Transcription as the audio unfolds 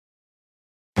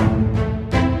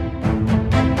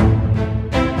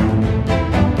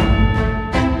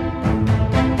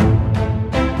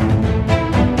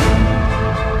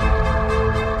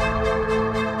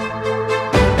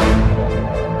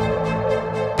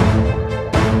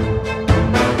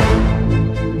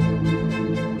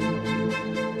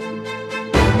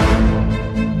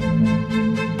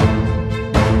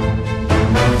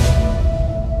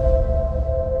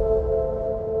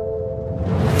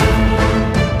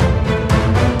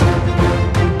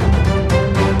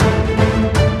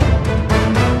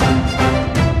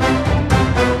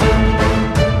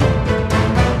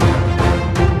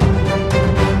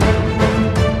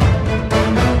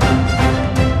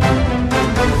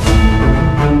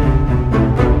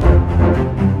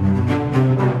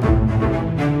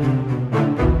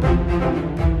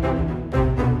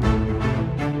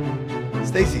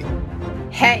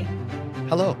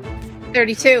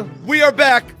32. We are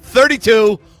back.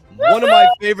 32. One of my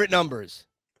favorite numbers.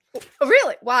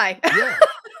 Really? Why? Yeah.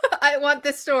 I want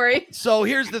this story. So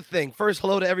here's the thing. First,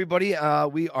 hello to everybody.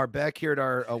 We are back here at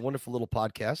our wonderful little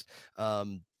podcast.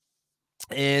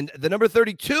 And the number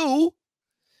 32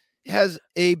 has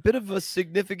a bit of a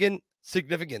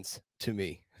significance to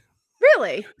me.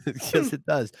 Really? Yes, it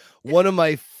does. One of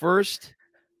my first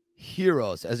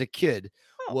heroes as a kid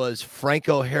was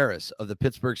Franco Harris of the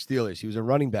Pittsburgh Steelers. He was a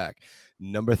running back,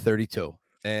 number 32.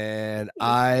 And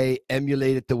I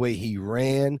emulated the way he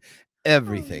ran,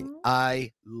 everything.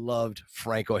 I loved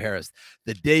Franco Harris.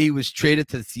 The day he was traded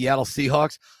to the Seattle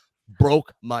Seahawks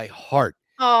broke my heart.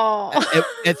 Oh,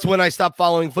 It's when I stopped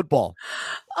following football.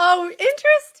 Oh,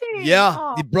 interesting.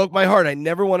 Yeah, it broke my heart. I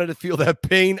never wanted to feel that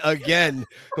pain again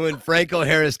when Franco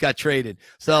Harris got traded.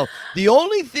 So the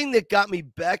only thing that got me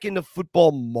back into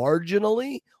football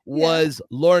marginally was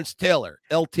Lawrence Taylor,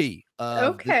 LT,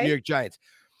 the New York Giants.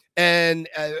 And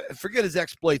forget his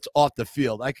exploits off the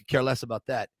field. I could care less about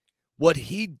that. What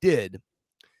he did,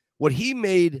 what he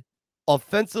made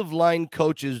offensive line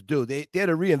coaches do, they had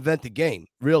to reinvent the game,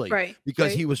 really,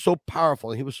 because he was so powerful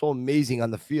and he was so amazing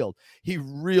on the field. He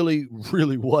really,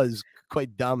 really was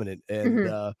quite dominant.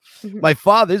 And my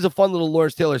father, this is a fun little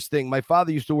Lawrence Taylor's thing. My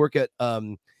father used to work at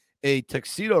a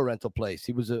tuxedo rental place.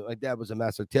 My dad was a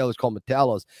master tailor. It's called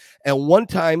Metallos. And one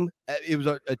time it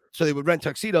was so they would rent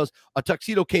tuxedos. A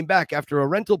tuxedo came back after a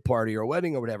rental party or a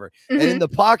wedding or whatever. And in the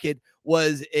pocket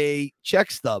was a check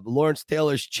stub, Lawrence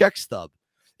Taylor's check stub.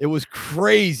 It was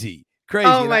crazy.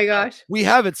 Oh my gosh. We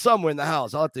have it somewhere in the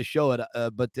house. I'll have to show it.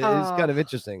 But it's kind of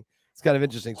interesting. It's kind of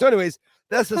interesting. So anyways,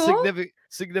 that's the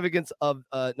significance of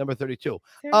number 32.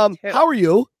 How are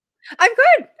you? I'm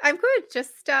good.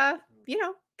 Just,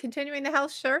 continuing the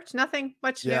health search. Nothing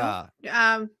much new.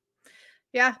 Yeah,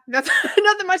 nothing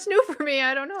much new for me.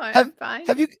 I don't know. I'm fine.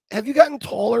 Have you gotten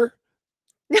taller?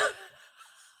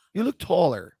 You look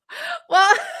taller.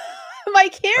 Well, my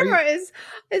camera is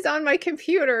on my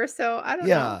computer, so I don't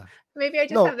know. Maybe I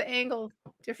just have the angle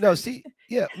different. No, see,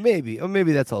 maybe. Or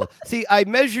maybe that's all. See, I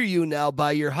measure you now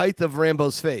by your height of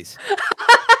Rambo's face.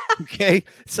 Okay?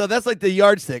 So that's like the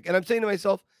yardstick. And I'm saying to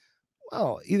myself,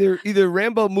 wow, either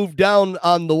Rambo moved down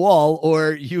on the wall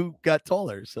or you got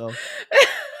taller. So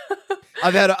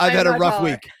I've had a rough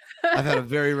week. I've had a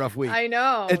very rough week. I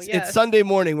know. It's Sunday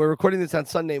morning. We're recording this on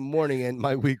Sunday morning, and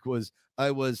my week was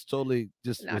totally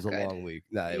just was a long week.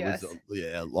 No, it was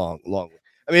long.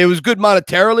 I mean, it was good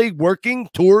monetarily, working,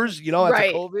 tours, after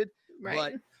COVID.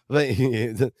 Right. But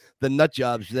the nut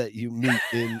jobs that you meet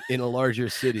in a larger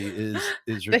city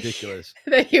is ridiculous.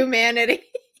 The humanity.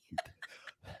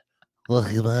 Well,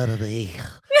 humanity.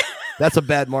 That's a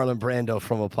bad Marlon Brando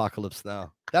from Apocalypse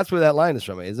Now. That's where that line is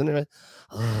from, isn't it?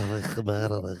 Oh,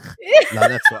 humanity. No,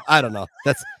 that's what, I don't know.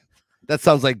 That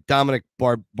sounds like Dominic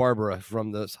Barbara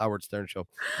from the Howard Stern show,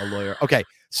 a lawyer. Okay,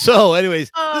 so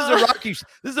anyways,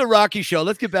 this is a Rocky show.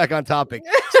 Let's get back on topic.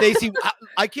 Stacey,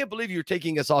 I can't believe you're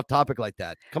taking us off topic like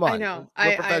that. Come on, I know.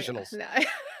 We're professionals.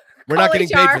 We're not getting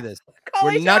paid for this.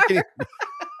 We're not getting.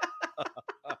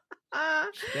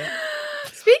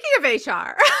 Speaking of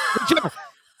HR.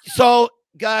 So,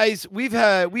 guys, we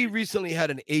recently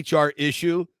had an HR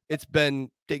issue. It's been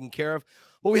taken care of.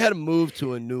 Well, we had to move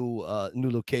to a new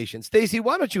location. Stacey,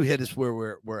 why don't you hit us where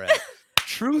we're at?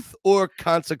 Truth or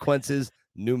Consequences,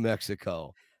 New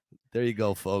Mexico. There you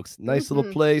go, folks. Nice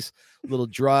little place, a little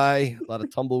dry, a lot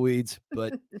of tumbleweeds,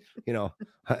 but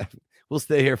we'll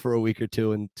stay here for a week or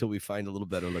two until we find a little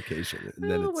better location.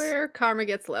 And then where karma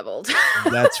gets leveled.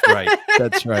 That's right.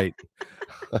 That's right.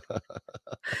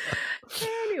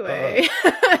 Anyway.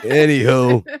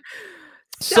 Anywho.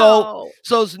 So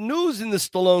it's news in the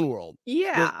Stallone world.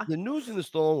 Yeah. The news in the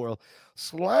Stallone world.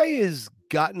 Sly has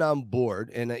gotten on board,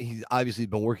 and he's obviously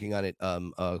been working on it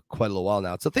quite a little while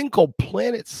now. It's a thing called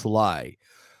Planet Sly.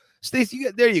 Stacey,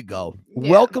 there you go.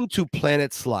 Yeah. Welcome to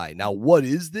Planet Sly. Now, what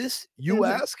is this, you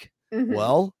ask?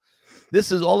 Well,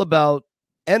 this is all about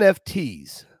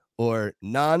NFTs, or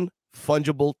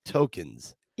non-fungible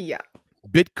tokens. Yeah.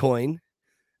 Bitcoin,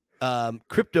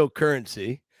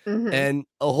 cryptocurrency, and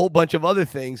a whole bunch of other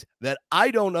things that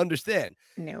I don't understand.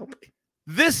 Nope.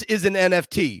 This is an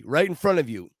NFT right in front of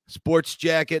you. Sports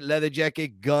jacket, leather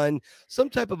jacket, gun, some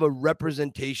type of a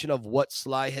representation of what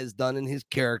Sly has done in his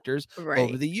characters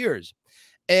over the years.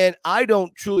 And I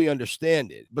don't truly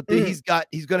understand it, but he's going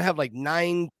to have like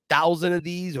 9,000 of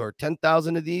these or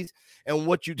 10,000 of these. And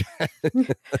what you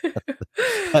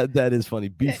that is funny.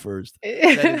 Be first.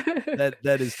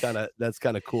 That's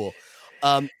kind of cool.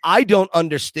 I don't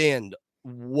understand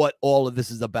what all of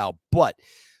this is about, but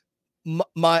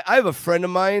I have a friend of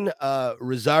mine,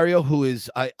 Rosario, who is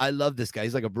I love this guy.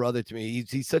 He's like a brother to me.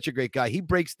 He's such a great guy. He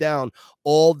breaks down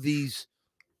all these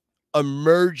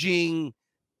emerging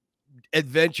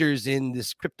adventures in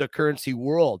this cryptocurrency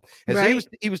world. And so Right.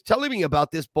 he was telling me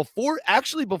about this before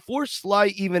Sly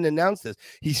even announced this.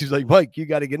 He's like, Mike, you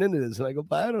got to get into this. And I go,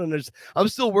 but I don't understand. I'm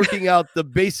still working out the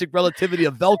basic relativity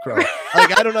of Velcro.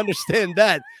 Like, I don't understand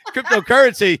that.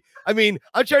 Cryptocurrency. I mean,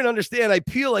 I'm trying to understand. I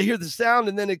hear the sound,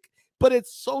 and then but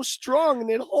it's so strong and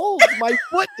it holds my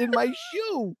foot in my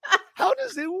shoe. How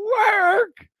does it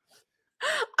work?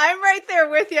 I'm right there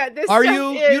with you. This Are stuff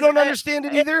you? is, You don't understand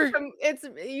it either? it's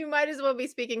you might as well be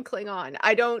speaking Klingon.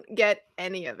 I don't get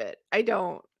any of it. I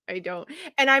don't.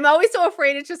 And I'm always so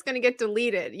afraid it's just going to get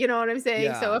deleted. You know what I'm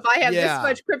saying? So Yeah. if I have this Yeah.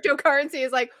 much cryptocurrency,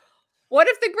 is like, what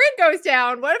if the grid goes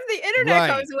down? What if the internet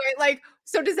Right. goes away? Like,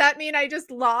 so does that mean I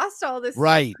just lost all this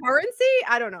Right. currency?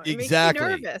 I don't know. It makes me Exactly.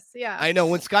 nervous. Yeah. I know.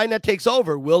 When Skynet takes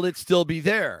over, will it still be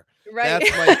there? Right.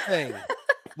 That's my thing.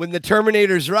 When the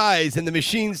Terminators rise and the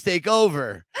machines take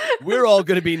over, we're all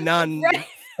going to be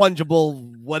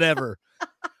non-fungible, whatever.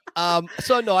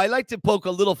 So no, I like to poke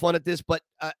a little fun at this, but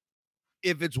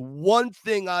if it's one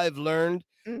thing I've learned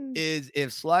is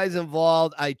if Sly's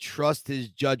involved, I trust his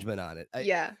judgment on it.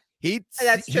 Yeah,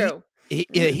 that's true.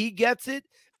 He gets it.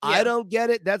 Yeah. I don't get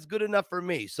it. That's good enough for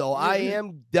me. So I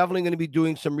am definitely going to be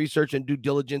doing some research and due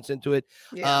diligence into it.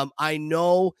 Yeah. I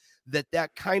know that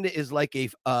kind of is like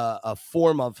a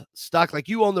form of stock. Like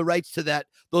you own the rights to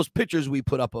those pictures we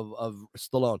put up of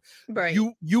Stallone. Right.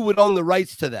 You would own the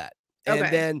rights to that. Okay.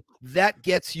 And then that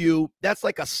gets you, that's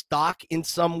like a stock in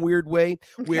some weird way,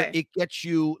 where it gets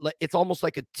you, like it's almost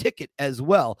like a ticket as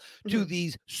well to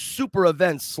these super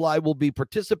events Sly will be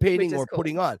participating or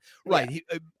putting on. Right.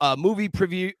 Yeah. Movie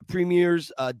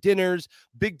premieres, dinners,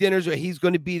 big dinners where he's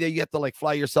going to be there. You have to like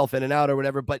fly yourself in and out or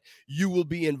whatever, but you will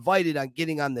be invited on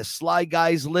getting on the Sly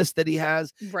Guys list that he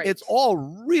has. Right. It's all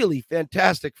really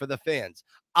fantastic for the fans.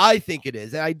 I think it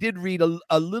is. And I did read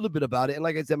a little bit about it. And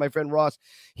like I said, my friend Ross,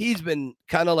 he's been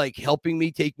kind of like helping me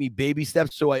take me baby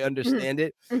steps so I understand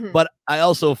it. But I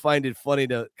also find it funny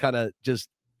to kind of just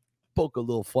poke a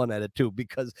little fun at it too,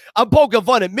 because I'm poking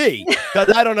fun at me because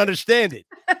I don't understand it.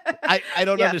 I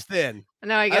don't understand.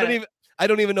 No, I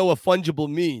don't even know what fungible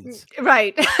means.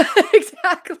 Right.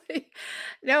 Exactly.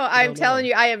 No, I'm telling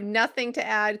you, I have nothing to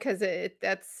add because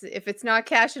if it's not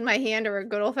cash in my hand or a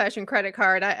good old fashioned credit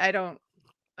card,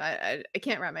 I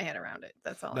can't wrap my head around it.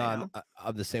 That's all I know.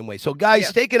 I'm the same way. So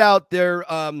guys, take it out there.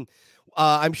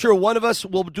 I'm sure one of us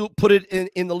will put it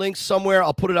in the link somewhere.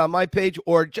 I'll put it on my page,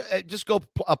 or just go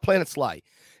Planet Sly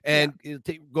and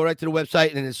go right to the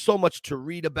website. And there's so much to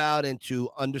read about and to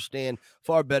understand,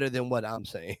 far better than what I'm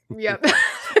saying. Yep.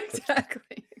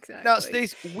 Exactly. Now,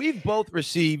 Stace, we've both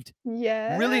received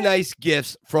really nice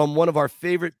gifts from one of our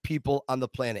favorite people on the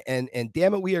planet. And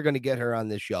damn it, we are going to get her on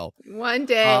this show one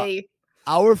day.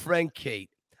 Our friend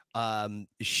Kate,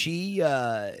 she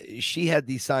had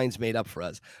these signs made up for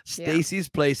us. Stacy's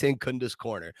Place in Kunda's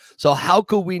Corner. So how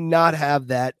could we not have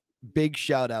that big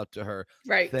shout out to her?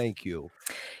 Right. Thank you.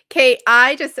 Kate,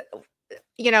 I just,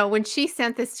 when she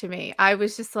sent this to me, I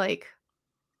was just like,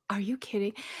 are you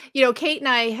kidding? Kate and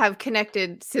I have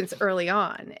connected since early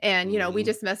on, and, we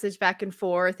just messaged back and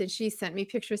forth, and she sent me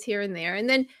pictures here and there. And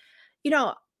then,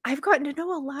 I've gotten to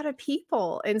know a lot of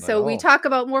people. And so we talk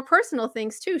about more personal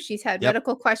things too. She's had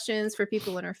medical questions for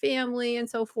people in her family and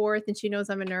so forth. And she knows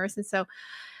I'm a nurse. And so,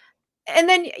 and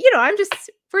then,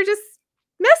 we're just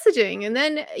messaging. And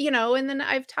then, and then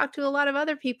I've talked to a lot of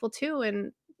other people too.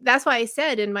 And that's why I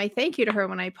said in my thank you to her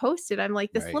when I posted, I'm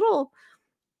like, this little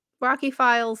Rocky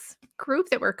Files group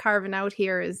that we're carving out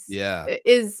here is,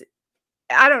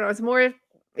 I don't know, it's more.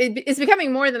 It's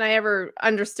becoming more than I ever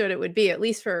understood it would be, at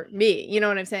least for me. You know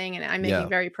what I'm saying? And I'm making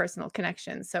very personal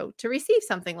connections. So to receive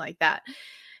something like that,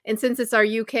 and since it's our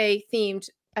UK themed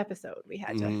episode, we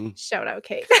had to shout out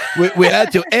Kate. we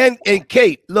had to. And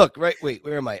Kate, look, wait,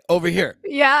 where am I? Over here.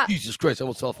 Yeah. Jesus Christ, I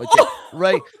almost fell off my chair.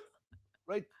 Right.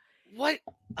 What?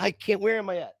 I can't. Where am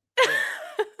I at?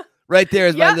 Right there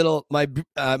is my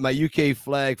UK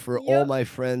flag for all my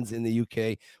friends in the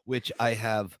UK, which I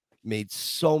have made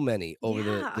so many over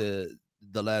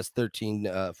the last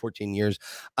 14 years.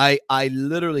 I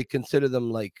literally consider them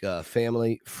like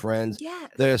family, friends.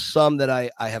 There's some that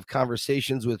I have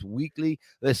conversations with weekly.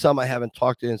 There's some I haven't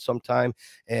talked to in some time.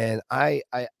 And I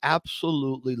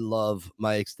absolutely love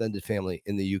my extended family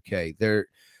in the UK. They're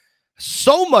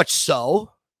so much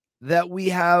so that we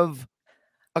have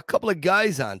a couple of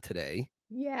guys on today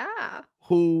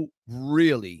who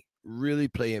really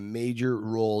play a major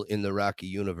role in the Rocky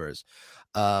universe.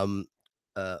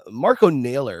 Marco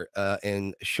Naylor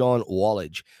and Sean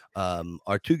Wallage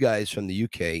are two guys from the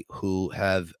UK who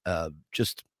have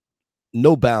just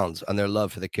no bounds on their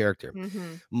love for the character.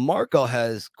 Mm-hmm. Marco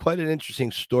has quite an interesting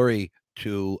story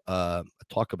to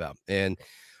talk about, and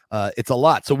it's a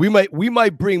lot. So we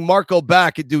might bring Marco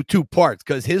back and do two parts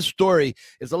because his story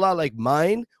is a lot like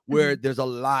mine, where there's a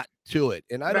lot to it,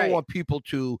 and I don't want people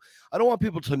to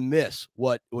miss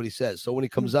what he says. So when he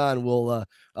comes on, we'll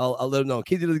I'll let him know.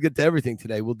 He didn't get to everything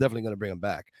today. We're definitely going to bring him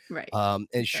back. Right.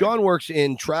 And Sean works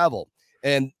in travel,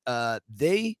 and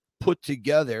they put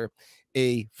together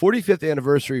a 45th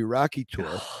anniversary Rocky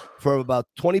tour for about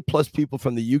 20 plus people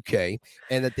from the UK,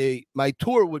 and that my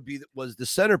tour was the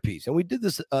centerpiece. And we did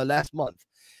this last month.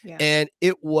 Yeah. And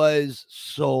it was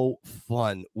so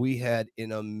fun. We had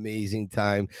an amazing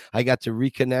time. I got to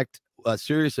reconnect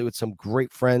seriously with some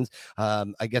great friends.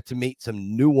 I got to meet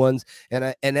some new ones.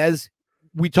 And as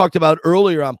we talked about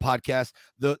earlier on podcast,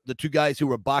 the two guys who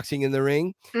were boxing in the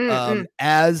ring,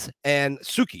 Az and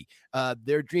Suki,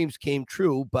 their dreams came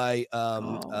true by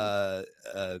some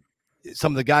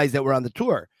of the guys that were on the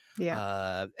tour.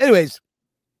 Yeah. Anyways,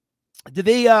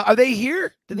 are they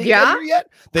here? Did they get here yet?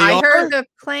 I heard the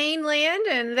plane land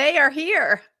and they are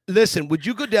here. Listen, would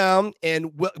you go down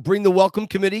and bring the welcome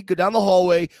committee, go down the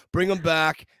hallway, bring them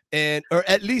back, or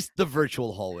at least the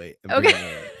virtual hallway?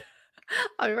 Okay.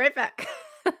 I'll be right back.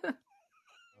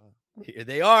 Here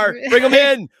they are. Bring them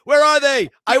in. Where are they?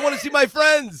 I want to see my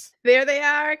friends. There they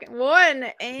are. 1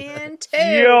 and 2.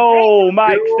 Yo,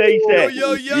 Mike Stacey.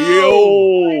 Yo.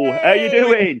 Yo. How you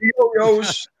doing?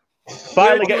 Yo-yos.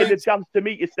 Finally getting the chance to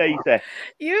meet you, Stacey.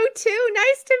 You too.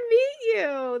 Nice to meet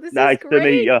you. This nice is great. To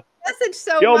meet you. Message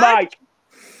so Yo, much.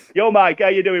 Mike. How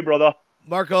you doing, brother?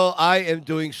 Marco, I am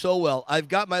doing so well. I've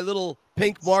got my little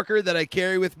pink marker that I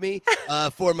carry with me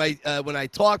for my when I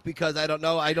talk, because I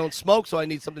don't smoke, so I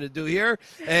need something to do here.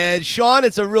 And Sean,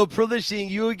 it's a real privilege seeing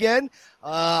you again.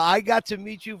 I got to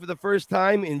meet you for the first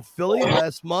time in Philly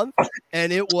last month,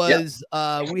 and it was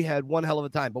we had one hell of a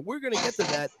time. But we're gonna get to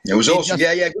that. It was awesome.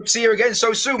 Yeah. Good to see you again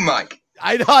so soon, Mike.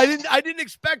 I know. I didn't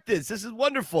expect this. This is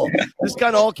wonderful. This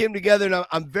kind of all came together, and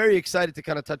I'm very excited to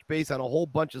kind of touch base on a whole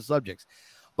bunch of subjects.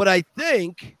 But I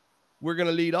think we're going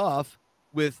to lead off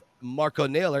with Marco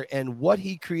Naylor and what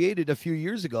he created a few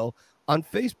years ago on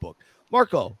Facebook.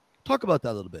 Marco, talk about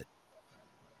that a little bit.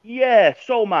 Yeah,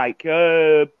 so Mike,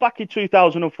 back in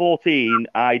 2014,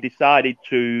 I decided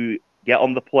to get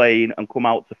on the plane and come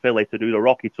out to Philly to do the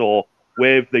Rocky tour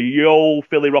with the Yo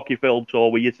Philly Rocky Film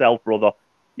Tour with yourself, brother.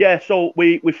 Yeah, so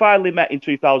we finally met in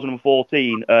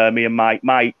 2014, me and Mike.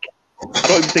 I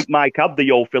don't even think Mike had the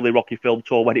Yo Philly Rocky Film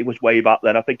Tour when it was way back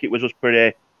then. I think it was just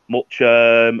pretty much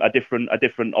a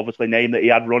different obviously name that he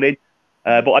had running.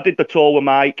 But I did the tour with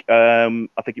Mike. I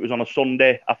think it was on a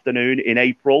Sunday afternoon in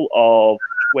April of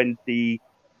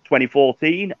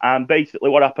 2014. And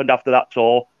basically what happened after that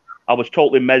tour, I was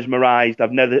totally mesmerized.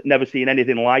 I've never seen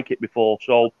anything like it before.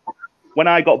 So when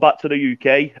I got back to the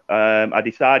UK, I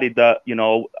decided that,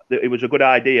 that it was a good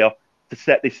idea to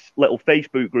set this little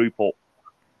Facebook group up.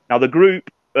 Now, the group,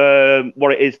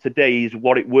 what it is today is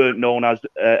what it weren't known as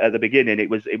at the beginning. It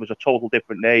was a total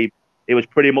different name. It was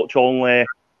pretty much only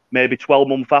maybe 12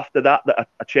 months after that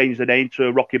I changed the name to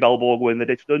Rocky Balboa in the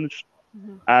Distance.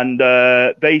 Mm-hmm.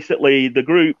 And basically, the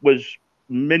group was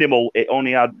minimal. It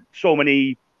only had so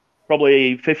many,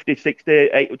 probably 50, 60,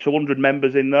 80 to 100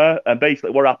 members in there. And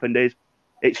basically what happened is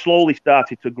it slowly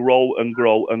started to grow and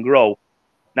grow and grow.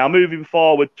 Now, moving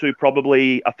forward to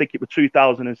probably, I think it was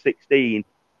 2016,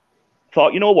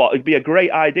 thought, you know what, it'd be a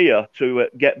great idea to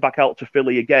get back out to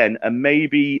Philly again and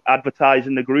maybe advertise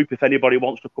in the group if anybody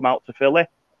wants to come out to Philly.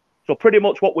 So pretty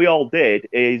much what we all did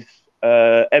is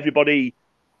everybody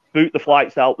booked the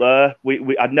flights out there.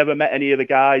 I'd never met any of the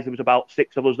guys. There was about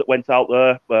 6 of us that went out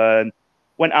there.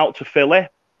 Went out to Philly.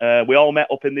 We all met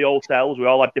up in the hotels. We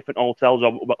all had different hotels.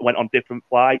 Went on different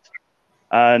flights.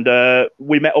 And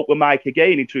we met up with Mike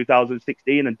again in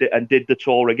 2016 and did the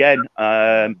tour again.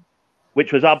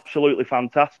 Which was absolutely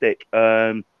fantastic.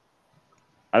 And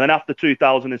then after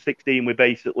 2016, we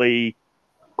basically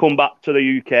come back to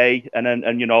the UK, and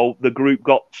the group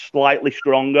got slightly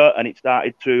stronger, and it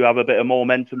started to have a bit of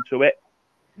momentum to it.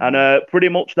 And pretty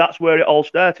much that's where it all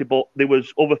started. But there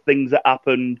was other things that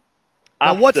happened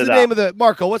after that. What's the name of the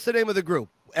Marco? What's the name of the group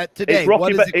today?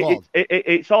 What is it called?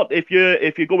 It's on. If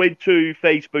you go into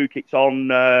Facebook, it's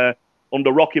on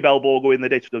under Rocky Balboa in the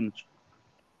Distance.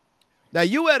 Now,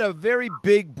 you had a very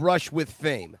big brush with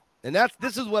fame, and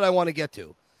this is what I want to get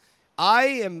to.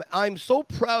 I'm so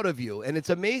proud of you, and it's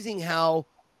amazing how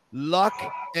luck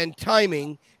and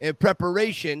timing and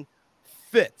preparation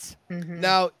fits. Mm-hmm.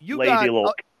 Now, you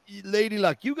Lady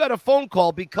Luck, you got a phone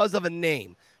call because of a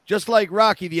name. Just like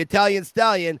Rocky, the Italian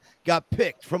stallion, got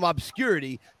picked from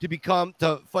obscurity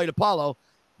to fight Apollo.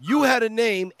 You had a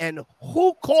name, and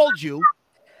who called you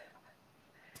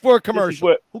for a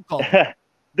commercial? Who called you?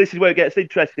 This is where it gets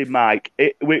interesting, Mike.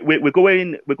 We're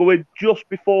going just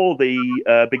before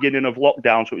the beginning of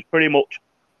lockdown, so it's pretty much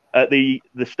at the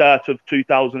start of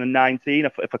 2019,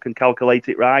 if I can calculate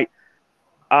it right.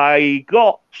 I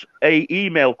got a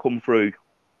email come through,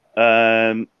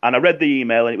 and I read the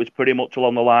email, and it was pretty much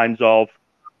along the lines of,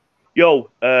 "Yo,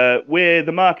 we're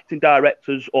the marketing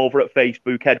directors over at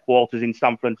Facebook headquarters in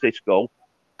San Francisco.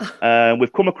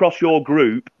 We've come across your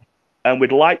group, and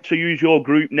we'd like to use your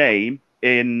group name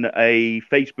in a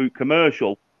Facebook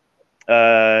commercial."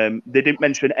 They didn't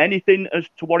mention anything as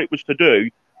to what it was to do,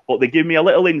 but they gave me a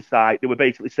little insight. They were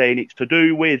basically saying it's to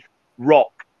do with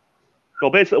rock. So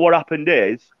basically what happened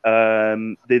is, I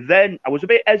was a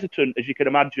bit hesitant, as you can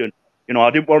imagine. You know,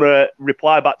 I didn't want to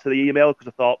reply back to the email because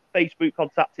I thought, Facebook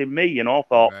contacting me, you know, I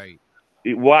thought,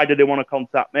 why did they want to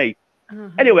contact me?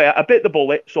 Anyway, I bit the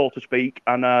bullet, so to speak,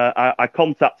 and I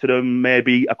contacted them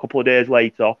maybe a couple of days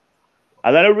later.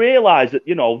 And then I realized that,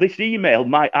 you know, this email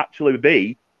might actually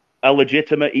be a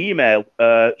legitimate email.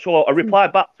 So I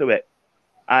replied back to it.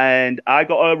 And I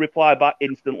got a reply back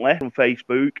instantly from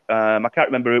Facebook. I can't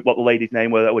remember what the lady's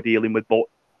name was that we're dealing with, but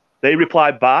they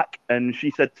replied back, and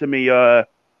she said to me, "Yeah,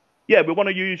 we want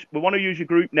to use your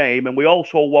group name, and we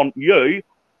also want you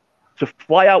to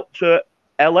fly out to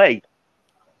LA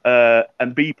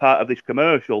and be part of this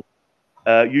commercial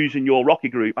using your Rocky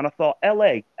group." And I thought,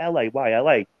 LA, why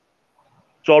LA?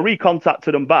 So I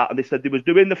recontacted them back, and they said they was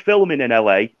doing the filming in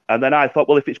LA. And then I thought,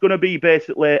 well, if it's going to be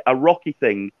basically a Rocky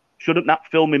thing, shouldn't that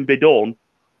filming be done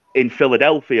in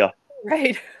Philadelphia?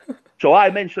 Right. So I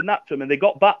mentioned that to them, and they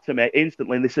got back to me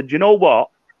instantly, and they said, "You know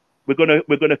what? We're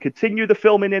gonna continue the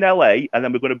filming in LA, and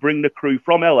then we're gonna bring the crew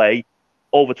from LA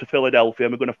over to Philadelphia,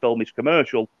 and we're gonna film this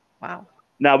commercial." Wow.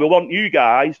 Now we want you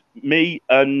guys, me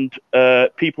and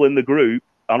people in the group,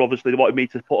 and obviously they wanted me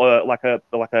to put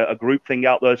a group thing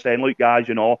out there saying, "Look, guys,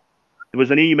 you know, there was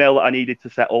an email that I needed to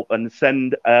set up and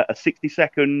send a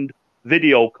 60-second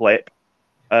video clip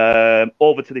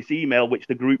over to this email," which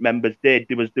the group members did.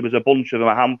 There was a bunch of them,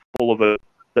 a handful of them,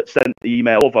 that sent the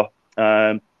email over.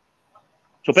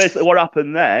 So basically, what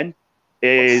happened then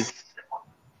is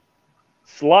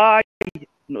Sly.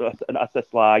 I said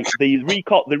Sly. They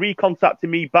recontacted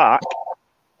me back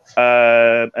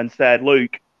and said,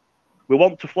 "Luke, we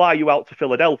want to fly you out to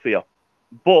Philadelphia,"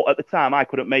 but at the time I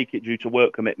couldn't make it due to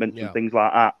work commitments and things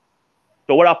like that.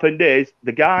 So what happened is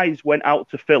the guys went out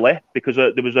to Philly because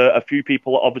there was a few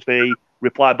people that obviously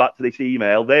replied back to this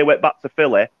email. They went back to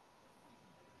Philly.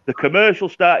 The commercial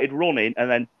started running,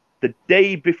 and then the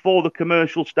day before the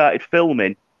commercial started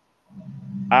filming,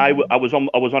 I was on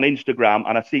Instagram,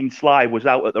 and I seen Sly was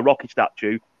out at the Rocky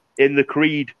statue in the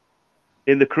Creed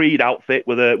outfit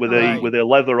with a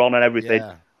leather on and everything.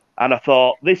 Yeah. And I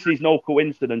thought, this is no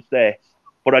coincidence, this.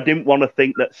 But I didn't want to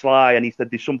think that Sly, and he said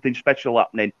there's something special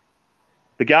happening.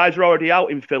 The guys were already out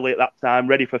in Philly at that time,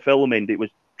 ready for filming. It was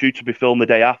due to be filmed the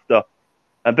day after.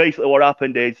 And basically what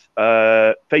happened is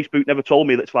Facebook never told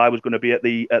me that Sly was going to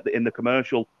be in the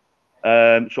commercial.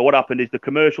 So what happened is the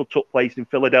commercial took place in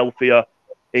Philadelphia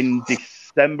in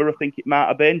December, I think it might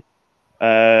have been.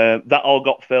 That all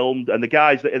got filmed. And the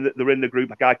guys that are in the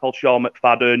group, a guy called Sean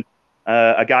McFadden,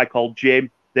 a guy called Jim,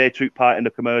 they took part in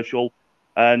the commercial.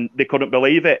 And they couldn't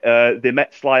believe it. They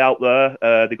met Sly out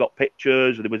there. They got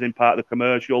pictures. They was in part of the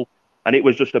commercial, and it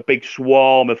was just a big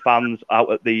swarm of fans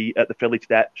out at the Philly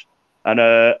steps. And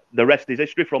the rest is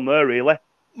history from there, really.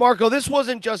 Marco, this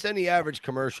wasn't just any average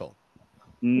commercial.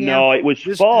 No, it was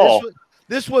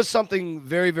this was something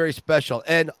very, very special.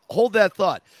 And hold that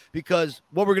thought, because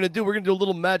what we're gonna do a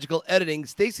little magical editing.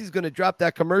 Stacy's gonna drop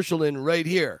that commercial in right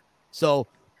here. So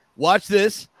watch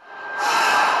this.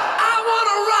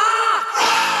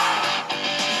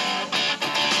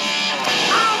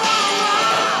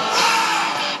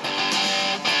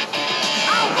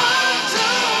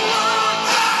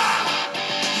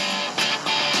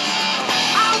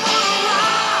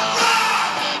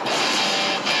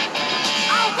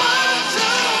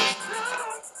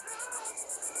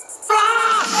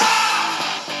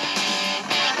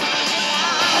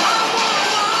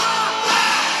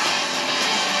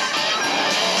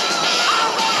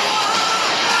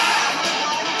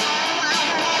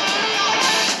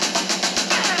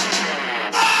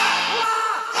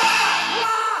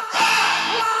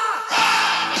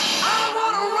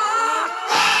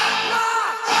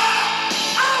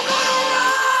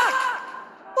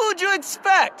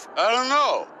 I don't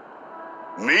know.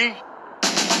 Me?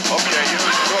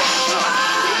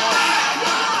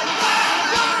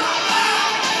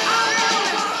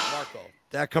 Marco,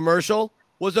 that commercial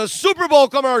was a Super Bowl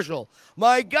commercial.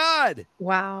 My God.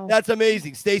 Wow. That's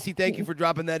amazing. Stacey, thank you for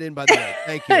dropping that in, by the way.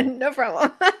 Thank you. No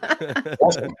problem.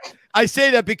 I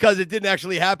say that because it didn't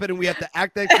actually happen and we have to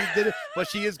act like she did it, but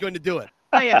she is going to do it.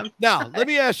 I am. Now, let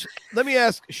me ask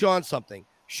Sean something.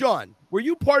 Sean, were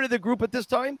you part of the group at this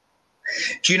time?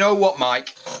 Do you know what,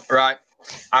 Mike? Right.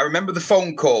 I remember the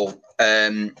phone call.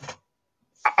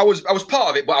 I was part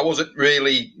of it, but I wasn't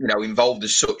really, involved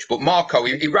as such. But Marco,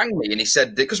 he rang me and he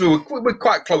said, because we were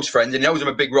quite close friends, and he knows I'm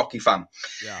a big Rocky fan.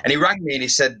 Yeah. And he rang me and he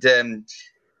said,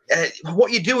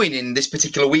 "What are you doing in this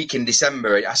particular week in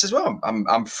December?" I says, "Well,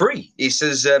 I'm free." He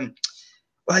says,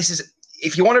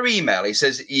 "If you want to email," he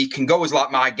says, "you can go as like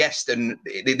my guest, and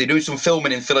they're doing some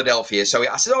filming in Philadelphia." So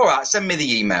I said, "All right, send me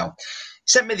the email." He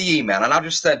sent me the email, and I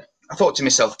just said, I thought to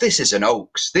myself, this is an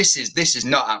hoax. This is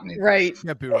not happening. Right.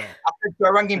 Can't be right. So I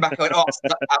rang him back. I went, "Oh,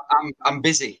 I'm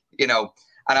busy," And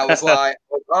I was like,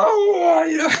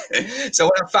 "Oh," So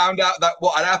when I found out that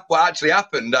what actually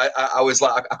happened, I was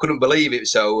like, I couldn't believe it.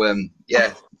 So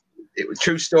yeah, it was a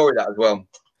true story that as well.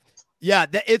 Yeah,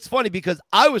 it's funny because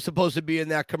I was supposed to be in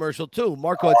that commercial too.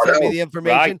 Marco had sent me the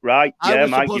information. Right. Yeah, I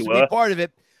was Mike, supposed to be part of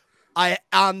it.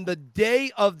 On the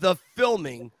day of the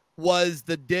filming was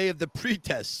the day of the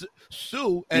pretest.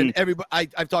 Sue and everybody,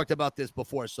 I've talked about this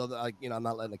before, so that I'm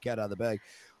not letting the cat out of the bag.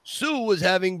 Sue was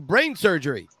having brain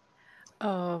surgery.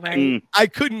 Oh, right. I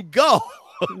couldn't go.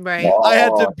 Right. I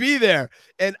had to be there.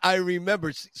 And I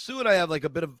remember Sue and I have like a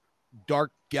bit of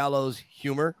dark gallows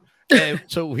humor. And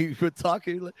so we were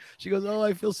talking. She goes, "Oh,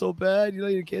 I feel so bad.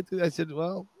 You can't do that." I said,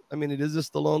 "Well, I mean, it is a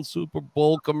Stallone Super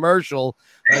Bowl commercial.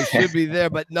 I should be there,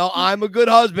 but no, I'm a good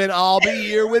husband. I'll be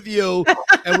here with you."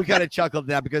 And we kind of chuckled at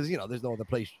that because, there's no other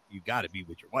place you got to be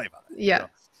with your wife on it. Yeah.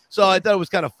 So I thought it was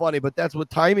kind of funny, but that's what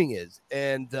timing is.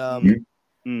 And,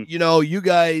 you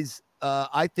guys,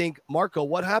 I think, Marco,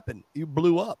 what happened? You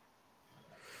blew up.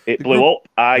 It blew up.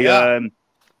 The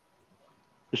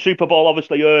Super Bowl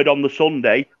obviously aired on the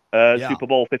Sunday. Super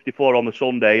Bowl 54 on the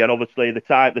Sunday, and obviously the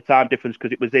time difference,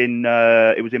 because it was in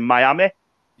Miami.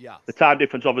 Yeah. The time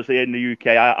difference, obviously, in the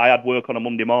UK. I had work on a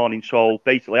Monday morning, so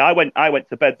basically I went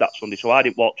to bed that Sunday. So I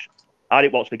didn't watch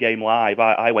the game live.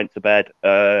 I went to bed,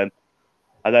 and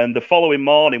then the following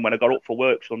morning when I got up for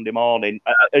work Sunday morning,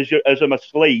 as I'm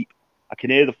asleep, I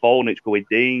can hear the phone. It's going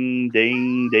ding,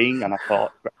 ding, ding, and I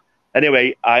thought.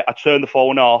 Anyway, I turned the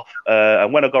phone off,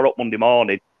 and when I got up Monday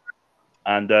morning,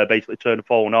 and basically turned the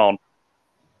phone on,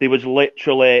 there was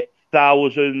literally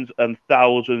thousands and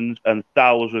thousands and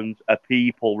thousands of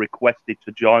people requested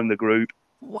to join the group.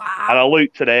 Wow. Uh, And I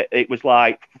looked at it, it was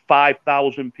like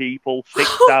 5,000 people,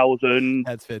 6,000.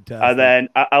 That's fantastic. And then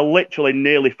I literally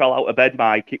nearly fell out of bed,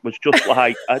 Mike. It was just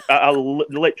like, I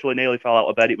literally nearly fell out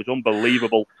of bed. It was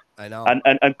unbelievable. I know.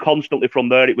 And constantly from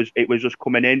there, it was just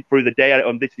coming in through the day.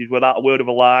 And this is without a word of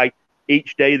a lie.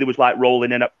 Each day there was like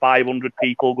rolling in at 500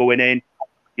 people going in,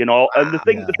 And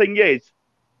the thing is,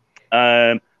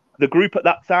 the group at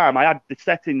that time, I had the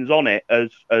settings on it as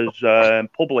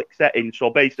public settings. So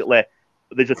basically,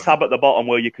 there's a tab at the bottom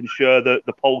where you can share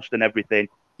the post and everything.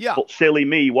 Yeah. But silly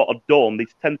me, what I'd done,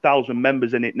 there's 10,000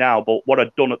 members in it now, but what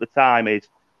I'd done at the time is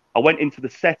I went into the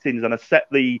settings and I set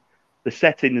the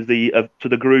settings to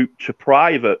the group to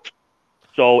private.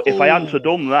 So if I hadn't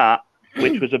done that,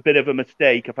 which was a bit of a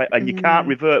mistake, and you can't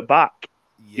revert back,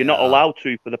 you're not allowed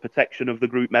to for the protection of the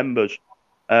group members.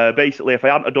 Basically, if I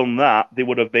hadn't done that, they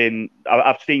would have been.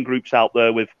 I've seen groups out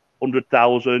there with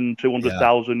 100,000,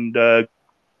 200,000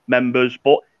 members,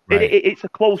 but it's a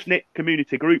close knit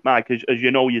community group, Mike, as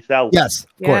you know yourself. Yes,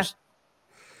 of course.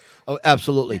 Oh,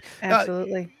 absolutely,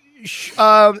 absolutely.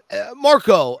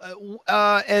 Marco,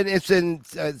 and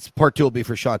it's part two will be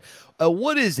for Sean.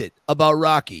 What is it about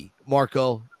Rocky,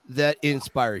 Marco, that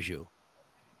inspires you?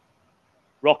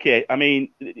 Rocky, I mean,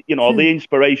 the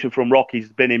inspiration from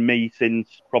Rocky's been in me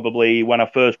since probably when I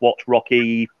first watched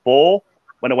Rocky 4,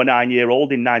 when I was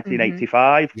 9-year-old in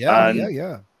 1985.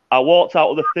 Yeah. I walked out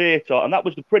of the theatre, and that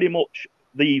was pretty much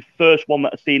the first one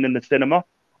that I seen in the cinema.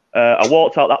 I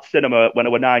walked out that cinema when I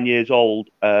was 9 years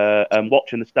old, and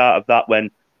watching the start of that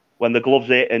when the gloves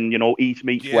hit and, East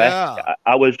meets West,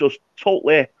 I was just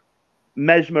totally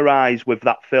mesmerised with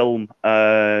that film.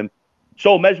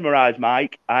 So mesmerised,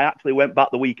 Mike, I actually went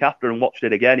back the week after and watched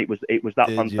it again. It was that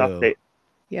fantastic.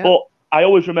 Yeah. But I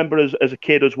always remember as a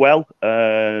kid as well,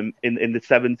 in the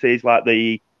 70s, like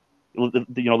the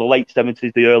late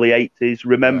 70s, the early 80s.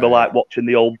 Remember like watching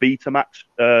the old Betamax,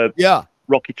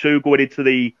 Rocky 2, going into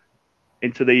the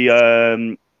into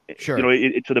the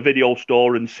video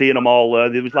store and seeing them all.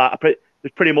 There was like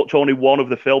there's pretty much only one of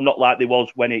the film, not like there was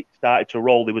when it started to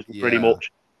roll. There was pretty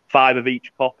much 5 of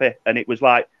each copy, and it was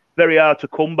like very hard to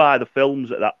come by the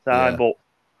films at that time. But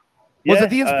was it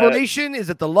the inspiration? Is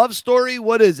it the love story?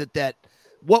 What is it that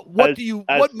what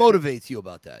motivates you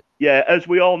about that? Yeah, as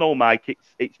we all know, Mike,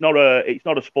 it's not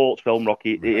a sports film,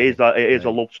 Rocky. It is a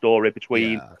love story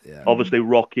between obviously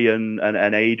Rocky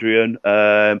and Adrian.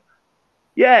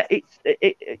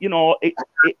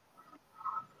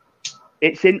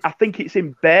 It's in. I think it's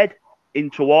in bed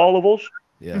into all of us.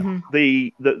 Yeah.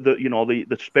 The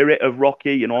spirit of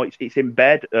Rocky. It's in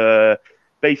bed.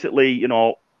 Basically,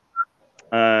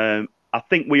 I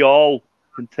think we all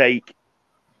can take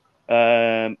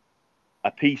a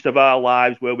piece of our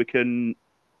lives where we can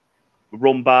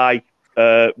run by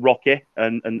Rocky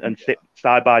and sit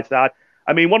side by side.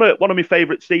 I mean, one of my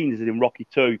favourite scenes is in Rocky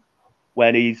 2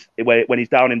 when he's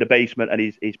down in the basement and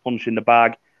he's punching the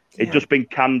bag. He'd just been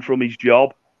canned from his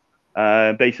job.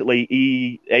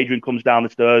 Basically, Adrian comes down the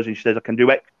stairs and she says, "I can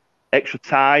do extra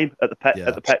time at the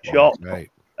pet shop." Right.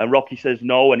 And Rocky says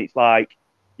no, and it's like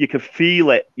you can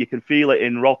feel it. You can feel it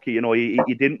in Rocky.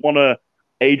 He didn't want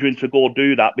Adrian to go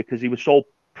do that because he was so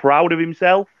proud of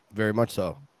himself. Very much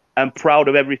so. And proud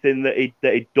of everything that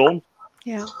he'd done.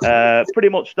 Yeah. Pretty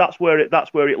much that's where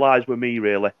it lies with me,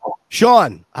 really.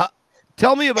 Sean,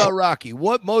 tell me about Rocky.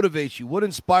 What motivates you? What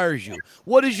inspires you?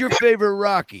 What is your favorite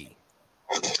Rocky?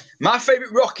 My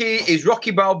favorite Rocky is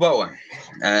Rocky Balboa.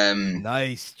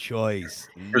 Nice choice.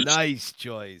 Nice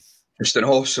choice. Just an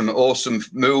awesome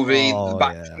movie. The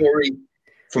backstory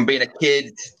from being a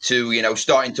kid to,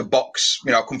 starting to box.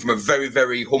 I come from a very,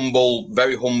 very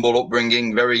humble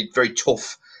upbringing, very, very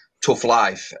tough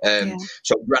life.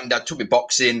 So granddad took me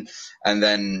boxing, and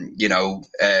then,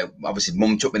 obviously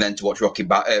mum took me then to watch Rocky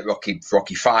 5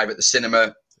 at the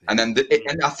cinema. And then,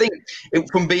 and I think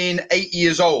from being 8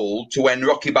 years old to when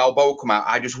Rocky Balboa come out,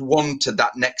 I just wanted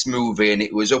that next movie, and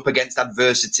it was up against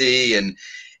adversity, and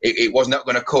it was not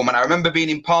going to come. And I remember being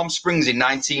in Palm Springs in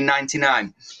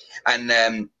 1999, and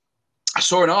I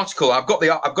saw an article. I've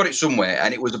got it somewhere,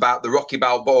 and it was about the Rocky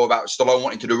Balboa, about Stallone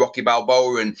wanting to do Rocky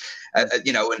Balboa, and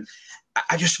and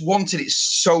I just wanted it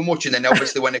so much. And then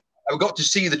obviously when I got to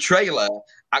see the trailer,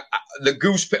 the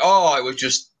goose, it was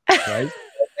just. Right.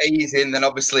 Amazing. Then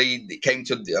obviously it came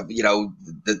to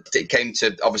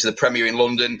obviously the premiere in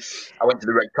London. I went to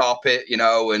the red carpet,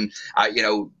 and I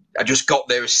just got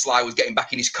there as Sly was getting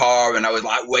back in his car, and I was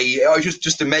like, wait, it was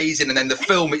just amazing. And then the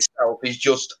film itself is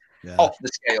just off the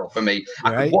scale for me.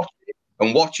 Right. I could watch it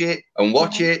and watch it and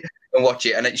watch it and watch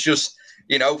it, and it's just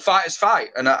fighters fight,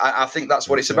 and I think that's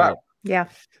what it's about. Yeah.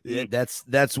 Yeah, that's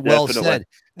well said.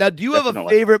 Now, do you have a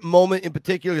favorite moment in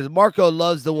particular? Because Marco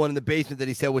loves the one in the basement that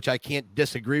he said, which I can't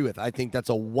disagree with. I think that's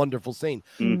a wonderful scene.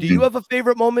 Mm-hmm. Do you have a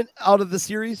favorite moment out of the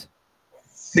series?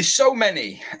 There's so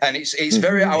many, and it's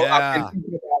very. But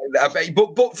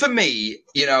for me,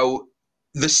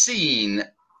 the scene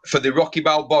for the Rocky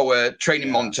Balboa training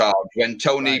montage when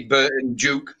Tony Burton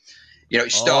Duke.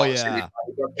 It starts and it's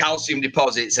like calcium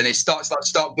deposits, and it start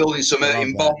building some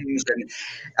bombs,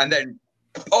 and then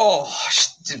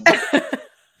yes.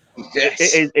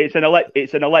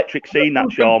 It's an electric scene,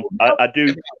 that, Sean. I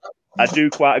do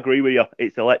quite agree with you.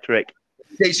 It's electric.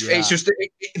 It's just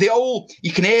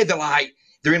you can hear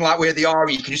they're in where they are.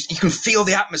 You can feel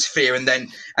the atmosphere, and then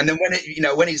when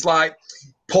when he's like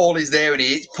Paul is there and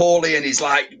he hits Paulie and he's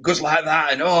like goes like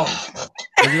that, and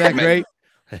isn't that great?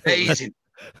 Amazing.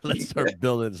 Let's start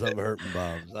building some hurting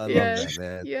bombs. I love that,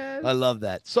 man. Yes. I love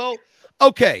that. So,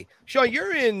 okay, Sean,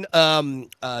 you're in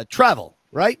travel,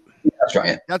 right? That's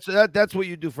right. Yeah. That's what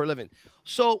you do for a living.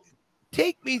 So,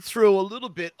 take me through a little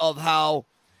bit of how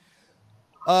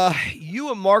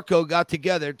you and Marco got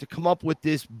together to come up with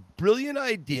this brilliant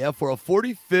idea for a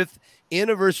 45th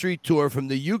anniversary tour from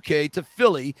the UK to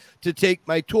Philly to take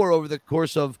my tour over the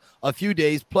course of a few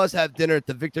days, plus have dinner at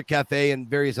the Victor Cafe and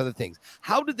various other things.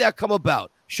 How did that come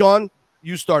about? Sean,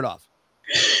 you start off.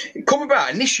 It came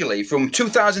about initially from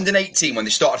 2018 when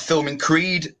they started filming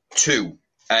Creed 2.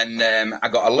 And I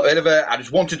got a bit of I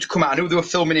just wanted to come out. I knew they were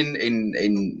filming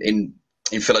in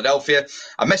Philadelphia.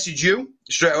 I messaged you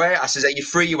straight away. I said, "Are you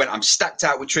free?" You went, "I'm stacked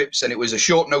out with trips," and it was a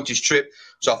short notice trip.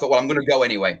 So I thought, well, I'm going to go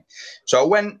anyway. So I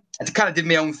went and kind of did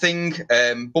my own thing.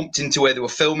 Bumped into where they were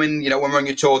filming. When we're on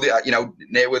your tour,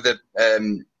 near where the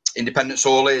Independence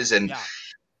Hall is, and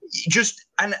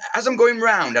and as I'm going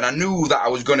round, and I knew that I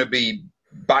was going to be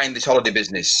buying this holiday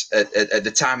business at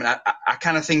the time, and I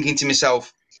kind of thinking to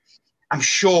myself, I'm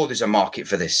sure there's a market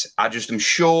for this. I'm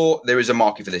sure there is a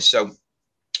market for this. So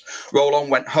roll on,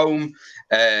 went home,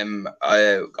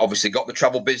 Obviously got the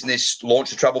travel business,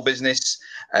 launched the travel business.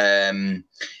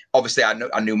 Obviously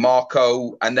I knew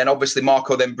Marco, and then obviously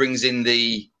Marco then brings in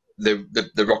the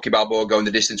Rocky Balboa Going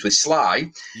the Distance with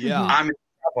Sly. Yeah. I'm in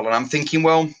travel, and I'm thinking,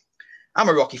 well, I'm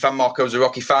a Rocky fan. Marco's a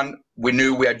Rocky fan. We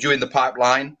knew we had you in the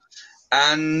pipeline,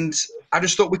 and I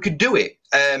just thought we could do it.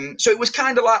 So it was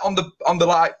kind of like on the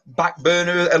like back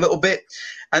burner a little bit,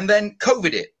 and then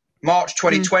COVID hit, March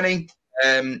 2020.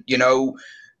 You know,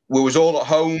 we was all at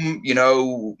home. You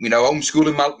know,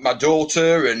 homeschooling my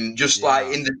daughter, and just like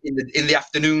in the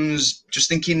afternoons, just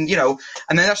thinking, you know.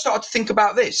 And then I started to think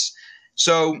about this.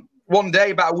 So one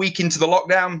day, about a week into the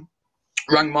lockdown,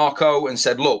 rang Marco and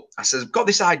said, "Look," I says, "I've got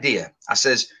this idea." I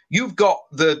says, "You've got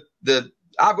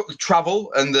I've got the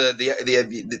travel and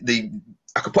the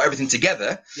I could put everything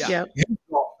together. Yeah. You've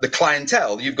got the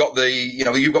clientele. You've got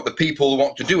you've got the people who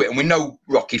want to do it, and we know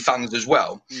Rocky fans as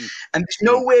well. And there's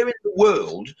nowhere in the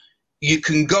world you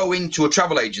can go into a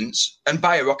travel agent's and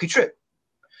buy a Rocky trip.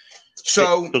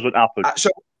 So it doesn't happen.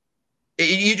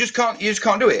 You just can't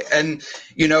do it. And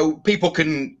you know, people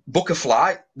can book a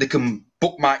flight, they can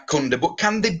book Mike Kunda, but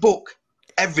can they book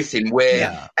everything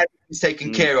where everything's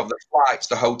taken care of? The flights,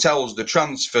 the hotels, the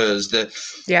transfers,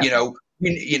 you know.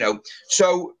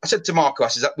 So I said to Marco, I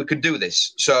said that we could do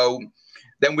this. So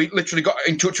then we literally got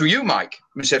in touch with you, Mike.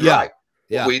 We said,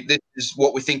 this is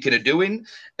what we're thinking of doing.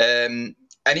 And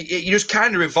it just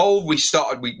kind of evolved. We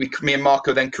started. Me and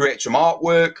Marco then created some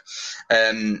artwork.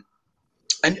 And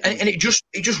it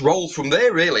just rolled from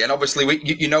there, really. And obviously,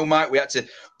 you know, Mike, we had to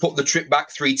put the trip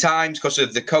back 3 times because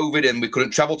of the COVID, and we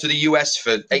couldn't travel to the US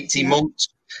for 18 months.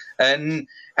 And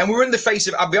we were in the face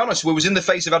of, I'll be honest, we was in the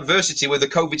face of adversity with the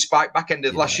COVID spike back end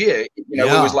of last year. You know,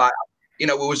 it was like, you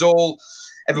know, it was all,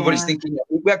 everybody's thinking,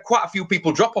 we had quite a few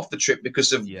people drop off the trip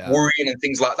because of worrying and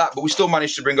things like that, but we still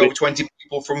managed to bring over 20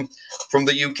 people from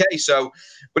the UK. So,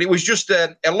 but it was just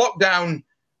a lockdown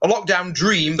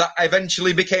dream that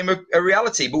eventually became a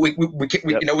reality. But we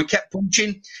you know, we kept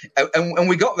punching, and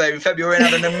we got there in February and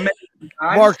had an amazing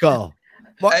time. Marco,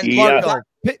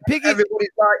 Everybody's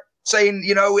like saying,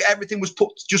 you know, everything was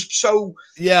put just so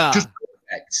just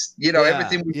perfect. You know,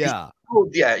 everything was just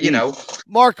good. You know.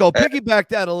 Marco, piggyback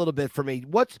that a little bit for me.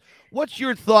 What's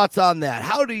your thoughts on that?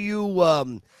 How do you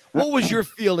what was your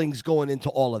feelings going into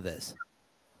all of this?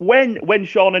 When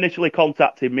Sean initially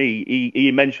contacted me,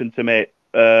 he mentioned to me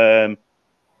of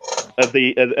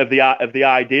the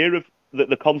idea of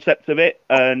the concept of it,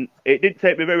 and it didn't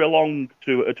take me very long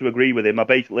to agree with him.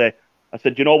 I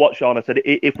said, you know what, Sean? I said,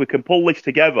 if we can pull this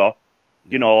together,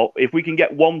 you know, if we can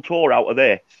get one tour out of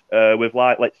this with,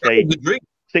 like, let's say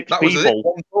 6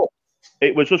 people,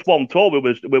 it was just one tour we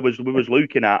was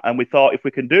looking at, and we thought if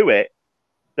we can do it,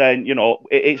 then, you know,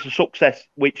 it's a success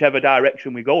whichever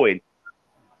direction we go in.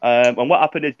 And what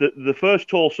happened is that the first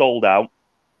tour sold out.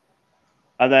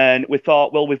 And then we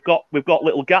thought, well, we've got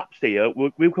little gaps here.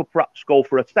 We could perhaps go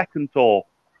for a second tour.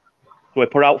 So we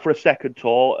put out for a second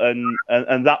tour,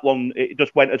 and that one, it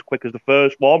just went as quick as the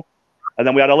first one. And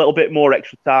then we had a little bit more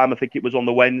extra time. I think it was on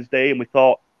the Wednesday, and we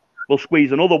thought we'll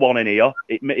squeeze another one in here.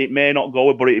 It may not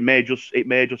go, but it may just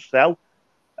sell.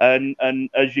 And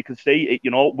as you can see, you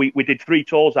know, we did 3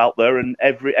 tours out there, and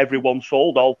everyone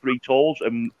sold all 3 tours,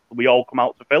 and we all come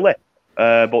out to fill it.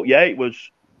 But yeah, it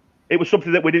was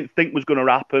something that we didn't think was going to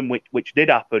happen, which did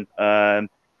happen.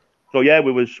 So yeah,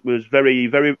 we was very,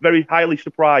 very, very highly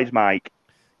surprised, Mike.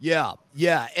 Yeah.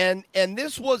 And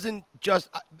this wasn't just,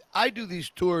 I do these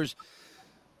tours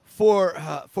for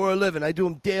a living. I do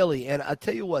them daily. And I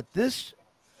tell you what, these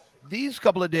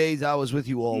couple of days I was with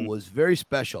you all was very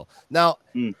special. Now,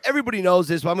 everybody knows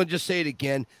this, but I'm going to just say it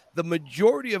again. The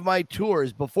majority of my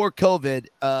tours before COVID,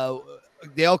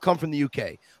 they all come from the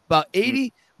UK. About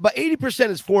 80%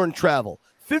 is foreign travel.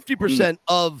 50%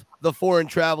 of the foreign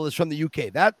travel is from the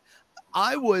UK. That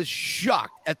I was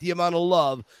shocked at the amount of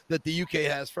love that the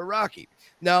UK has for Rocky.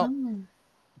 Now,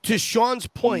 to Sean's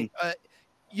point,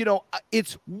 you know,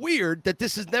 it's weird that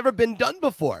this has never been done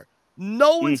before.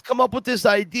 No one's come up with this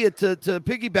idea to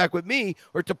piggyback with me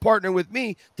or to partner with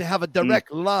me to have a direct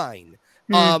line,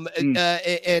 and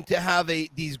to have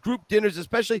these group dinners,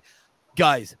 especially.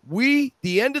 Guys,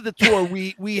 the end of the tour,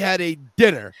 we had a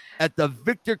dinner at the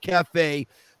Victor Cafe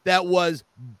that was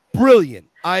brilliant.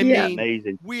 I mean,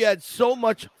 amazing. We had so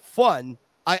much fun.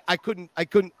 I couldn't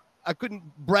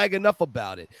brag enough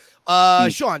about it.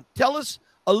 Sean, tell us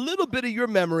a little bit of your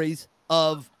memories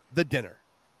of the dinner.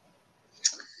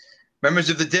 Memories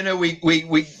of the dinner, we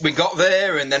got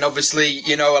there, and then obviously,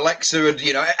 you know, Alexa had,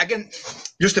 you know, again,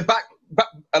 just to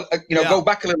go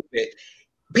back a little bit.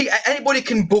 Anybody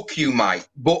can book you, Mike,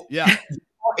 but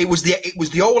it was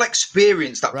the whole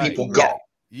experience that people got.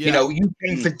 Yeah. You know, you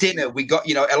came for dinner. We got,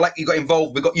 you know, you got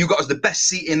involved. You got us the best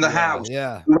seat in the house.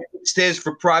 Yeah. We went upstairs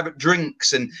for private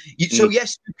drinks, and so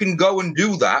yes, you can go and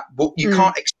do that, but you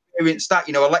can't experience that.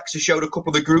 You know, Alexa showed a couple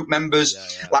of the group members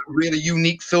like really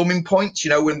unique filming points. You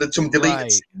know, when there's some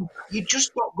deleted scenes. You're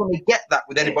just not going to get that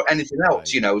with anything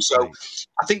else. You know, so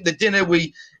I think the dinner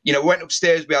we went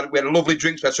upstairs. We had a lovely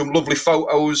drinks. We had some lovely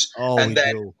photos, and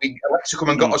then Alexa come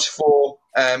and got us for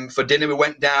dinner. We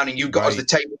went down, and you got us the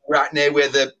table right near where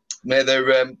the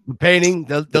painting,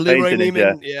 the Leroy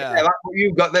Neiman. Yeah, that's what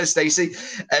you got there, Stacey,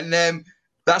 and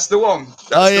that's the one.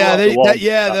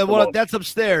 That's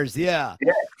upstairs. Yeah.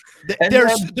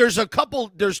 There's a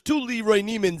couple. There's 2 Leroy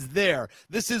Neimans there.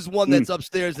 This is one that's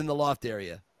upstairs in the loft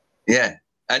area. Yeah,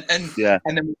 and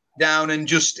then down,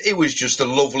 and it was just a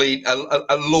lovely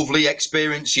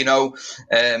experience, you know.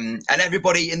 And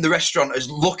everybody in the restaurant is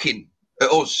looking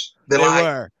at us. They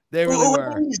really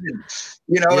were. Amazing.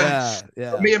 You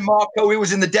know, me and Marco, we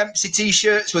was in the Dempsey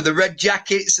t-shirts with the red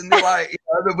jackets, and they're like,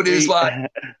 everybody was like,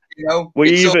 you know,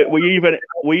 we even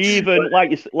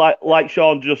like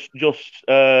Sean just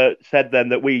said then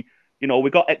that we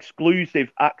got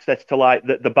exclusive access to like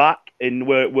the back in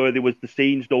where there was the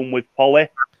scenes done with Polly,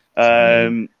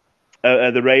 the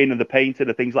rain and the painting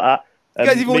and things like that. You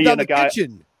guys even went down the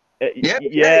kitchen.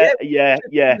 Yeah.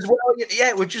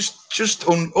 We're just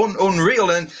unreal,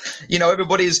 and you know,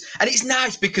 everybody's, and it's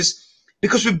nice because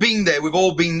we've been there, we've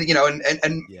all been, you know,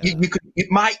 and you could,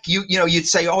 Mike, you'd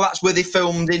say, oh, that's where they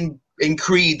filmed in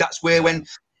Creed. That's where when,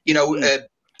 you know,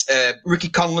 Ricky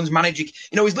Conlan's manager,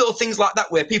 you know, his little things like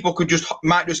that where people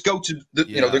might just go to the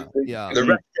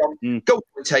restaurant, go to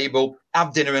the table,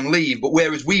 have dinner and leave. But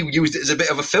whereas we used it as a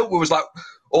bit of a filter, we was like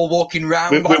all walking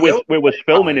around. We was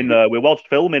filming in there. We was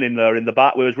filming in there in the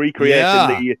back. We was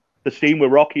recreating the scene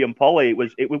with Rocky and Polly.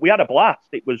 We had a blast.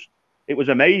 It was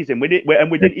amazing. We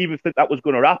didn't even think that was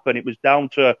going to happen. It was down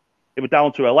to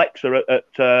Alexa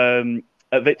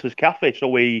at Victor's Cafe. So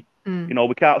we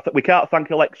can't thank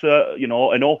Alexa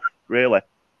enough, really.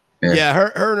 Yeah,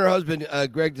 her and her husband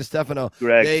Greg DeStefano.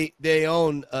 They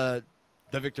own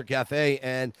the Victor Cafe,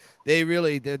 and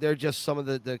they're just some of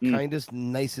the kindest,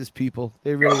 nicest people.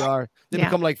 They really are. They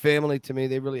become like family to me.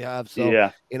 They really have.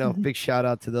 So big shout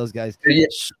out to those guys. Yeah.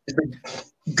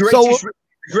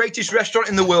 Greatest restaurant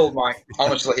in the world, Mike.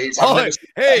 Honestly,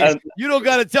 you don't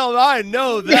got to tell them. I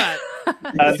know that.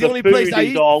 It's the only place I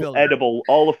eat. All edible.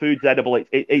 All the food's edible.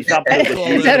 It's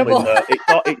absolutely it's edible.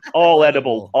 It's all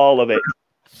edible. All of it.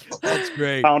 That's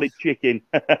great. Pounded chicken.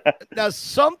 Now,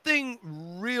 something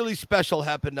really special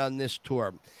happened on this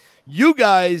tour. You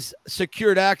guys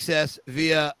secured access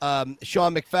via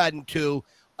Sean McFadden to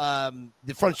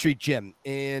the Front Street Gym,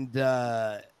 and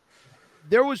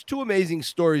there was 2 amazing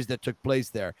stories that took place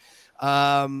there.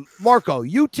 Marco,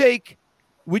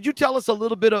 would you tell us a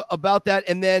little bit about that?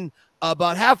 And then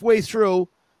about halfway through,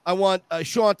 I want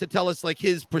Sean to tell us like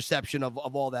his perception of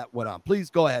all that went on. Please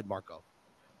go ahead, Marco.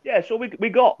 Yeah, so we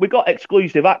got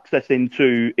exclusive access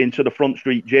into the Front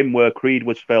Street Gym where Creed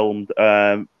was filmed.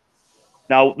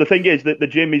 Now the thing is that the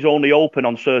gym is only open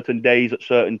on certain days at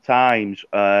certain times,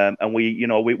 and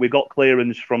we got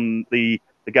clearance from the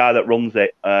guy that runs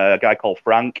it, a guy called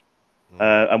Frank,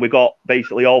 and we got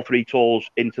basically all 3 tours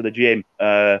into the gym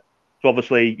to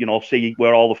obviously see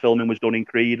where all the filming was done in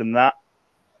Creed and that.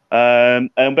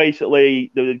 And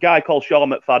basically, the guy called Sean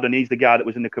McFadden, he's the guy that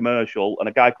was in the commercial, and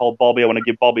a guy called Bobby. I want to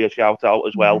give Bobby a shout out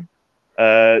as well.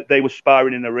 They were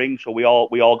sparring in the ring, so we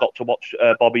all got to watch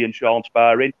Bobby and Sean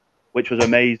sparring, which was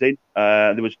amazing.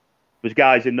 There was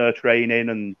guys in there training,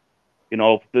 and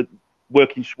the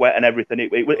working sweat and everything.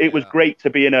 It was great to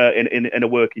be in a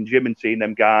working gym and seeing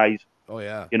them guys. Oh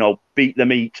yeah, beat the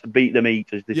meat,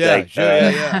 as they say.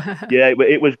 Sure, yeah,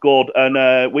 it was good.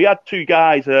 And we had 2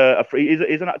 guys.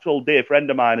 He's an actual dear friend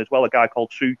of mine as well. A guy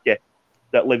called Suki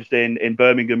that lives in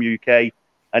Birmingham, UK,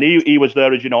 and he was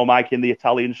there, as you know, Mike, in the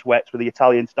Italian sweats with the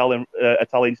Italian stallion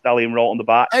wrote on the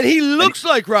back. And he looks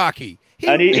like Rocky. He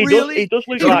does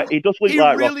look like Rocky.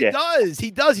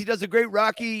 He does a great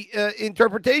Rocky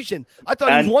interpretation. I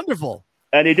thought he was wonderful.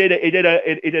 And he did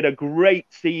a great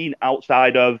scene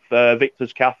outside of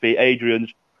Victor's Cafe,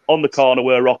 Adrian's, on the corner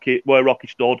where Rocky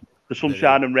stood, the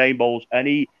sunshine and rainbows, and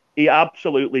he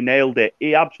absolutely nailed it.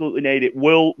 He absolutely nailed it,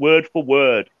 word for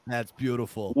word. That's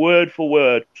beautiful. Word for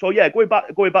word. So yeah, going back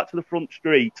to the Front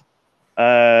Street,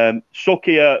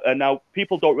 Suki, and now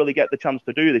people don't really get the chance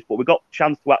to do this, but we got the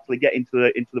chance to actually get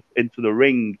into the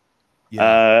ring.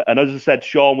 Yeah. And as I said,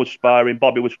 Sean was sparring,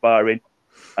 Bobby was sparring,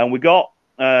 and we got.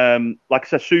 Like I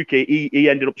said, Suki, he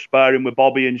ended up sparring with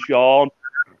Bobby and Sean,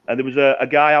 and there was a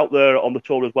guy out there on the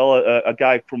tour as well, a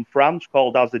guy from France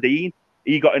called Azadine,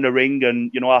 he got in the ring,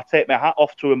 and I take my hat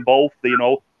off to them both.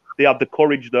 They had the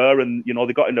courage there, and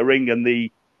they got in the ring, and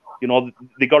they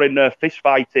got in there fist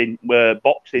fighting,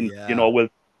 boxing,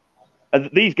 with. And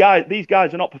these guys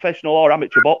are not professional or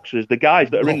amateur boxers. The guys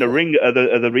that are in the ring are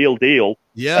the real deal.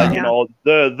 Yeah. And,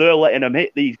 they're letting them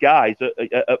hit these guys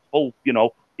at full.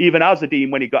 Even Azadine,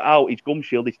 when he got out, his gum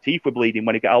shield, his teeth were bleeding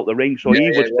when he got out the ring. So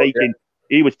he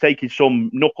was taking some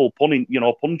knuckle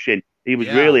punching. He was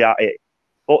really at it.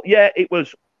 But yeah,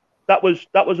 that was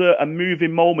a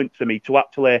moving moment to me to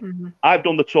actually. I've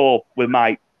done the tour with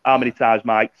Mike. How many times,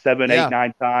 Mike? 7, 8,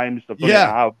 9 times. I've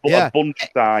done it a bunch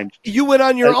of times. You went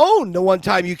on your own the one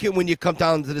time when you come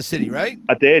down to the city, right?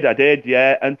 I did,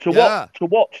 yeah. And to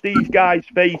watch these guys'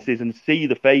 faces and see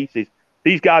the faces,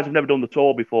 these guys have never done the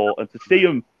tour before, and to see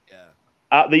them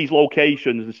at these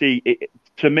locations and see it,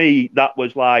 to me, that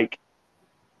was my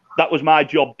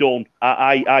job done.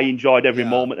 I enjoyed every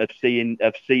moment of seeing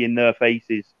their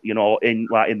faces, in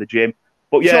the gym.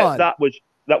 But yeah, Sean,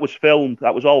 that was filmed.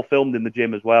 That was all filmed in the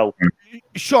gym as well.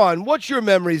 Sean, what's your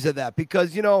memories of that?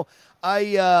 Because what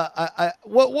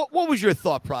was your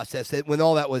thought process when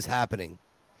all that was happening?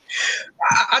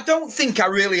 I don't think I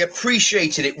really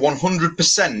appreciated it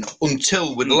 100%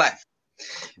 until we'd left.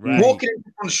 Right. Walking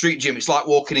into the street gym, it's like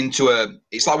walking into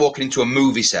a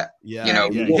movie set. Yeah,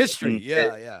 history.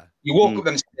 Yeah. You walk up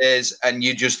them stairs, and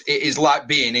it is like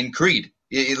being in Creed.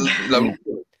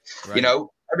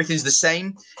 Everything's the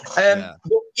same.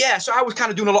 So I was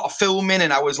kind of doing a lot of filming,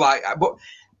 and I was like, but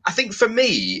I think for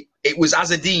me, it was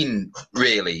Azadine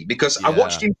really, because I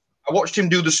watched him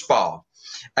do the spar,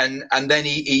 and then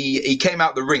he came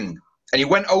out the ring, and he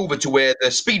went over to where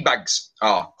the speed bags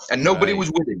are, and nobody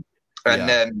was with him,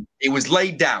 and he was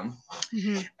laid down,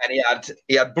 and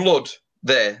he had blood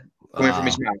there coming from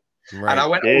his mouth, and I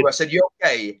went over, I said, "You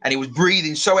okay?" And he was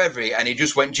breathing so heavy, and he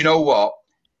just went, "Do you know what?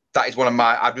 That is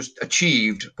I've just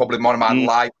achieved probably one of my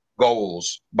life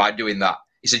goals by doing that."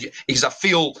 He said, because I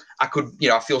feel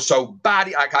so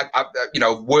bad. I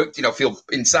worked, feel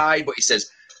inside, but he says,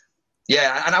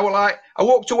 yeah. And I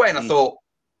walked away and I thought,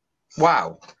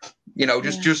 wow,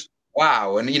 just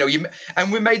wow. And,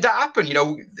 and we made that happen, that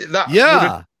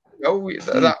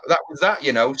was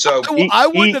that, so I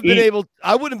wouldn't have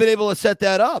been able to set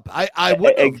that up. I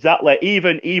wouldn't have. Exactly.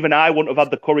 Even I wouldn't have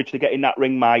had the courage to get in that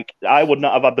ring, Mike. I would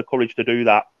not have had the courage to do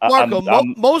that. Marco,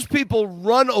 most people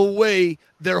run away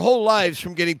their whole lives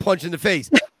from getting punched in the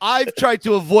face. I've tried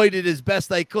to avoid it as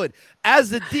best I could. As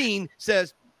the dean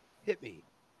says, hit me,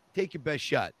 take your best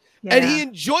shot. And he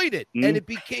enjoyed it. And it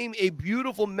became a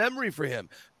beautiful memory for him.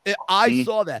 I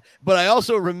saw that. But I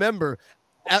also remember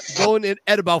going in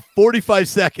at about 45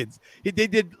 seconds. They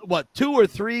did what, 2 or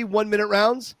 3 1-minute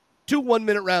rounds? 2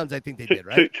 1-minute rounds, I think they did,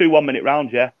 right? 2 1-minute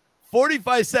rounds, yeah.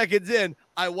 45 seconds in,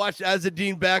 I watched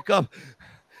Azadine back up,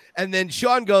 and then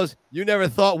Sean goes, "You never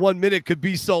thought 1 minute could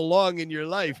be so long in your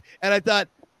life." And I thought,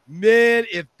 man,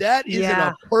 if that isn't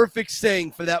a perfect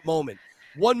saying for that moment,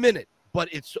 1 minute, but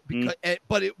it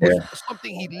was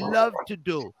something he loved to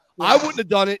do. I wouldn't have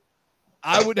done it.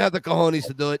 I wouldn't have the cojones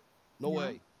to do it. No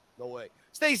way.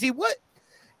 Stacey,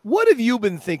 what have you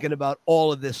been thinking about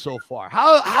all of this so far?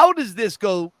 How does this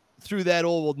go through that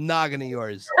old noggin of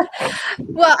yours?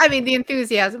 Well, I mean, the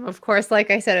enthusiasm, of course. Like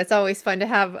I said, it's always fun to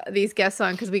have these guests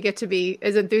on because we get to be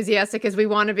as enthusiastic as we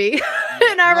want to be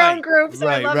in our own group. So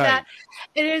I love that.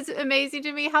 It is amazing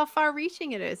to me how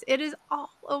far-reaching it is. It is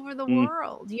all over the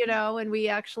world, and we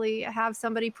actually have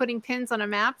somebody putting pins on a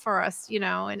map for us,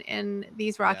 and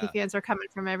these Rocky fans are coming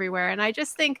from everywhere. And I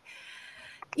just think,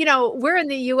 we're in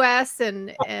the U.S.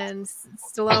 and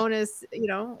Stallone is,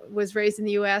 was raised in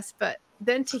the U.S., but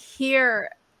then to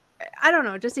hear, I don't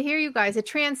know, just to hear you guys, it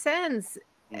transcends,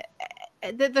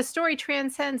 the story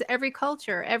transcends every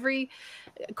culture, every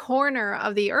corner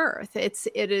of the earth. It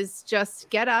is just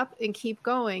get up and keep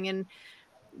going. And,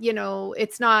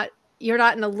 it's not, you're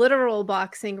not in a literal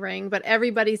boxing ring, but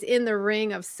everybody's in the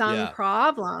ring of some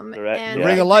problem. And the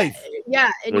ring of life.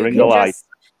 Yeah. And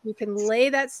you can lay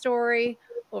that story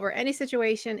over any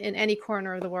situation in any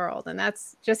corner of the world. And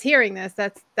that's just hearing this.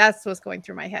 That's what's going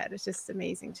through my head. It's just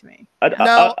amazing to me.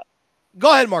 Now,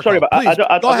 go ahead, Marco. Sorry, but please,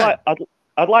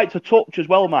 I'd like to touch as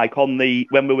well, Mike, on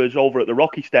when we was over at the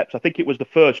Rocky Steps. I think it was the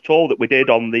first tour that we did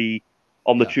on the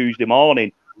Tuesday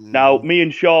morning. Now, me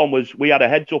and Sean we had a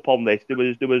heads up on this. There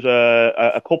was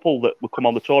a couple that would come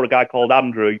on the tour, a guy called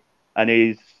Andrew and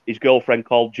his girlfriend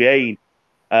called Jane.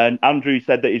 And Andrew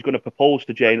said that he's going to propose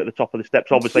to Jane at the top of the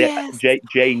steps. Obviously,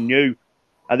 Jane knew.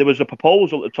 And there was a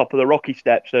proposal at the top of the Rocky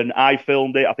Steps, and I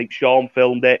filmed it. I think Sean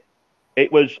filmed it. It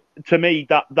was, to me,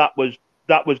 that was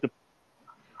the.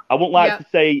 I wouldn't like to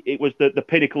say it was the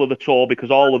pinnacle of the tour, because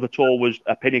all of the tour was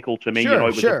a pinnacle to me. Sure, you know,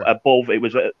 it was above. It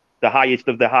was the highest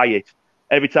of the highest.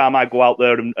 Every time I go out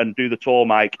there and do the tour,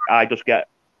 Mike, I just get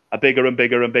a bigger and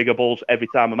bigger and bigger buzz every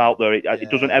time I'm out there.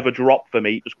 It doesn't ever drop for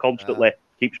me. It just constantly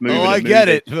keeps moving. Oh, I get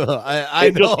it.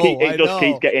 It just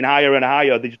keeps getting higher and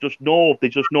higher. There's just no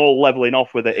leveling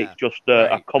off with it. It's just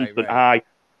a constant high.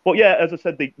 But yeah, as I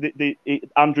said,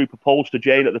 Andrew proposed to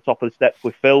Jane at the top of the steps.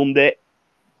 We filmed it,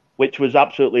 which was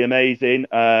absolutely amazing.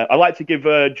 I'd like to give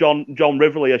John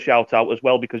Riverley a shout out as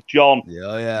well, because John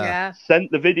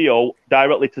sent the video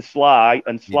directly to Sly,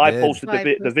 and Sly posted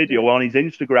the video on his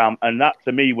Instagram, and that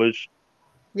to me was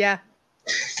Can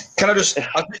I just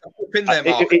I'll put in there,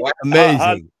 Mark?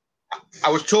 Amazing.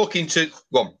 I was talking to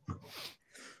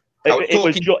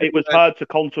it was hard to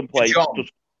contemplate. Cool.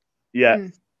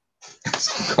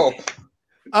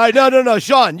 All right, no,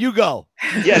 Sean, you go.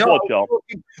 Yeah, John.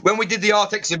 When we did the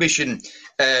art exhibition,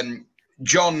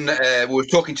 John, we were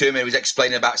talking to him, and he was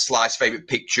explaining about Sly's favourite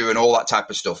picture and all that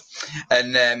type of stuff.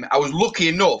 And I was lucky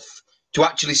enough to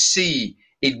actually see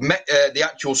the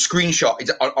actual screenshot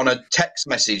on a text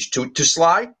message to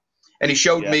Sly, and he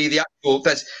showed me the actual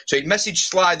test. So he'd messaged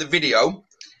Sly the video,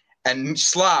 and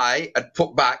Sly had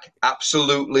put back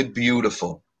absolutely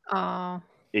beautiful. Oh,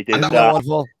 he did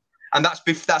wonderful. And that's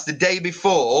the day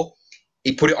before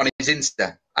he put it on his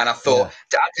Insta. And I thought,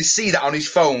 to actually see that on his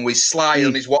phone with Sly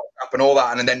on his WhatsApp and all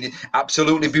that, and then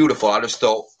absolutely beautiful. I just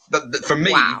thought, that for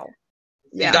me,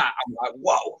 that I'm like,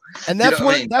 whoa. And that's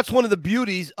that's one of the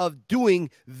beauties of doing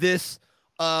this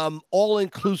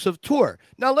all-inclusive tour.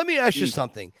 Now, let me ask you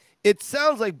something. It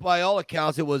sounds like, by all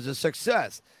accounts, it was a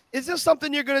success. Is this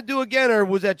something you're going to do again, or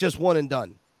was that just one and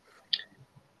done?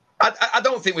 I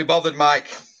don't think we bothered, Mike.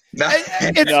 No.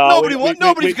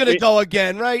 Nobody's going to go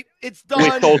again, right? It's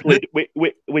done.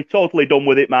 We're totally done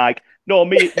with it, Mike. No,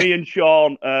 me and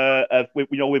Sean, as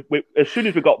soon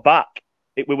as we got back,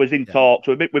 we was in talks.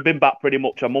 So we've been back pretty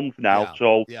much a month now.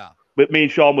 So me and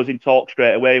Sean was in talk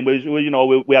straight away, and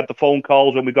we had the phone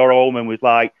calls when we got home, and was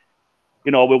like,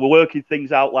 we were working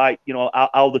things out, like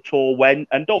how the tour went.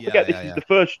 And don't forget, this is the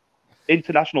first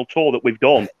international tour that we've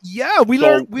done. Yeah, we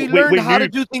learned how to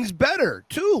do things better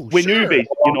too. We're newbies,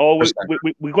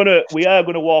 we are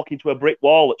gonna walk into a brick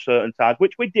wall at certain times,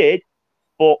 which we did,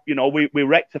 but we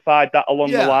rectified that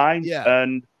along the line.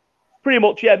 And pretty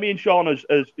much, me and Sean, as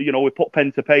we put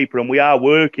pen to paper, and we are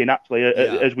working actually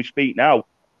as we speak now.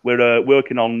 We're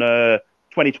working on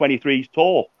 2023's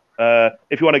tour.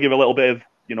 If you want to give a little bit of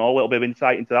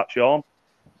insight into that, Sean.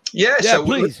 Yeah, so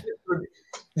please.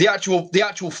 The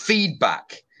actual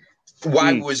feedback while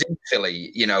I was in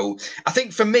Philly, I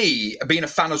think for me, being a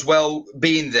fan as well,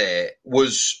 being there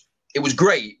was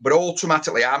great. But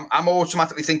automatically, I'm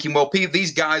automatically thinking, well,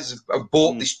 these guys have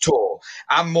bought this tour.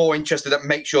 I'm more interested in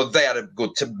make sure they had a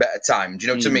better time. Do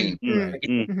you know what I mean?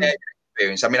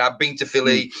 Experience. I mean, I've been to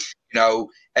Philly, but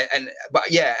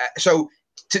yeah. So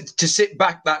to sit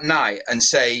back that night and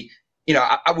say, we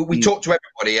talked to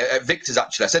everybody at Victor's,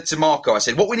 actually. I said to Marco, I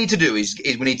said, what we need to do is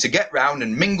we need to get round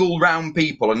and mingle round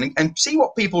people and see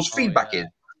what people's feedback is.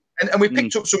 And we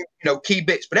picked up some, key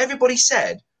bits. But everybody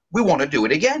said, we want to do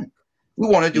it again. We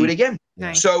want to do it again.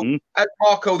 Nice. So as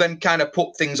Marco then kind of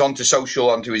put things onto social,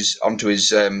 onto his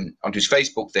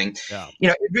Facebook thing,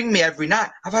 it ring me every night.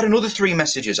 I've had another 3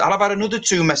 messages. I'll have had another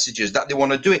 2 messages that they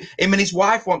want to do it. Him and his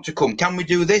wife want to come. Can we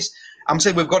do this? I'm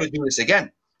saying we've got to do this again.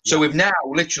 So we've now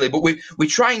literally, but we're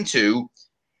trying to,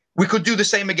 we could do the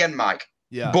same again, Mike.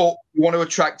 Yeah. But we want to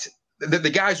attract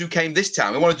the guys who came this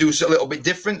time. We want to do a little bit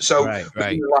different. So, we're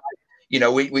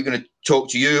going to talk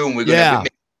to you, and we've got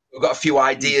a few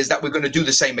ideas that we're going to do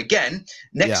the same again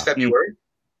next February.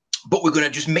 But we're going to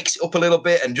just mix it up a little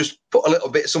bit and just put a little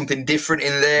bit of something different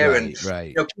in there and keep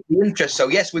the interest. So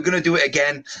yes, we're going to do it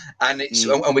again, and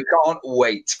and we can't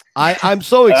wait. I'm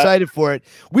so excited for it.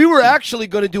 We were actually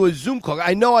going to do a Zoom call.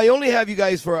 I know I only have you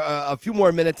guys for a few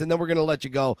more minutes, and then we're going to let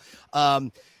you go.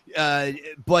 We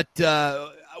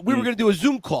were going to do a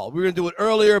Zoom call. We were going to do it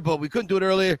earlier, but we couldn't do it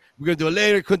earlier. We're going to do it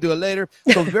later. Couldn't do it later.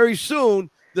 So very soon,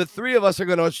 the 3 of us are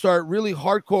going to start really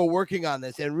hardcore working on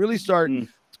this and really start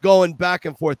going back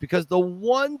and forth, because the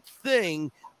one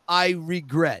thing I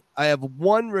have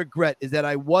one regret, is that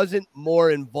I wasn't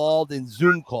more involved in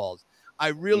Zoom calls. I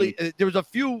really, there was a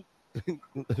few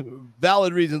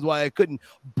valid reasons why I couldn't,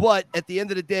 but at the end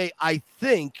of the day, I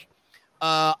think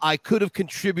I could have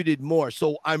contributed more.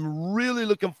 So I'm really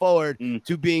looking forward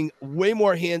to being way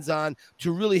more hands-on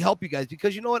to really help you guys,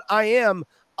 because you know what? I am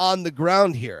on the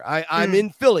ground here. I'm in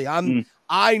Philly.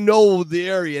 I know the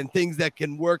area and things that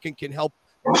can work and can help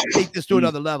take this to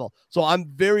another level. So I'm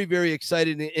very, very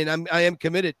excited, and I am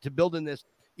committed to building this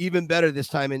even better this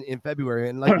time in February.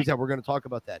 And like we said, we're going to talk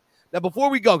about that. Now, before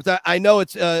we go, because I know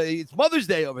it's Mother's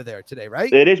Day over there today,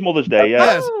 right? It is Mother's Day, yeah.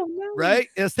 Yes, Oh, no. right?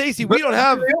 Stacey, we don't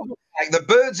have... Like the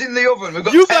bird's in the oven. We've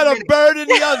got You 10 got a minutes. bird in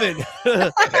the oven.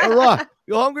 A rock.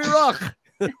 You hungry, rock?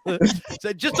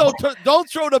 So just don't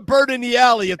throw the bird in the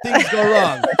alley if things go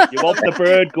wrong. You want the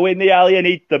bird, go in the alley and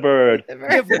eat the bird.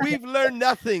 If we've learned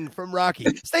nothing from Rocky.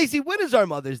 Stacey, when is our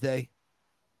Mother's Day?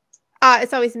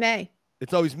 It's always May.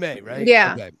 It's always May, right?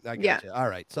 Yeah. Okay, I got Yeah. you. All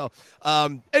right. So,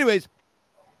 anyways,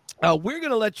 we're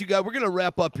going to let you go. We're going to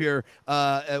wrap up here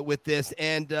with this.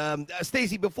 And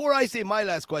Stacey, before I say my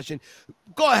last question,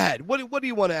 go ahead. What do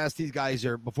you want to ask these guys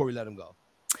here before we let them go?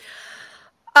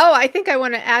 Oh, I think I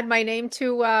want to add my name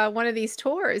to one of these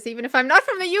tours, even if I'm not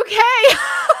from the UK.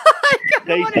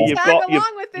 I want to tag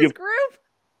along with this group.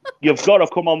 You've got to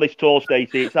come on this tour,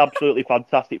 Stacey. It's absolutely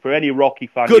fantastic. For any Rocky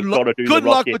fan, Good you've got to do Good the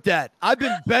luck Rocky. with that. I've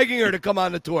been begging her to come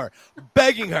on the tour.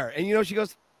 Begging her. And you know, she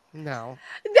goes, no.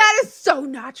 That is so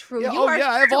not true. Yeah, You are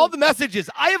I have all the messages.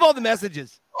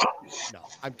 No,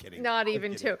 I'm kidding. Not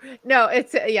even two. No,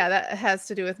 it's that has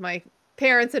to do with my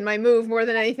parents and my move more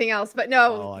than anything else. But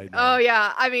no. Oh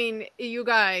yeah. I mean, you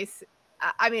guys,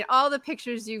 I mean, all the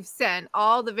pictures you've sent,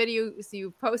 all the videos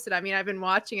you've posted. I mean, I've been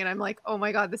watching and I'm like, oh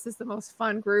my God, this is the most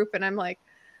fun group. And I'm like,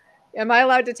 am I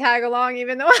allowed to tag along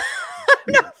even though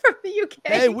I'm not from the UK?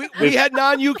 Hey, we had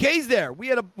non-UKs there. We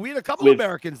had a couple of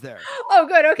Americans there. Oh,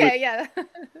 good. Okay, yeah.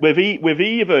 We've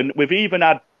even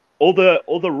had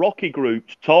other Rocky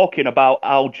groups talking about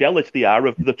how jealous they are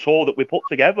of the tour that we put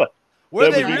together. Were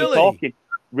they really? Talking.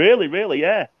 Really,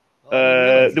 yeah.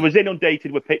 There was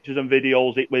inundated with pictures and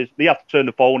videos. They had to turn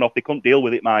the phone off. They couldn't deal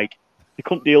with it, Mike. They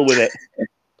couldn't deal with it.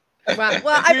 Wow.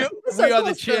 Well, we are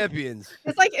the champions.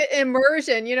 It's like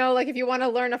immersion, you know, like if you want to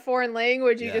learn a foreign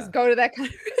language, you just go to that kind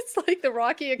of, it's like the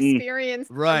Rocky experience,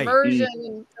 right? Immersion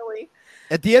in Philly.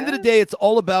 At the end of the day, it's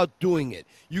all about doing it.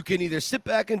 You can either sit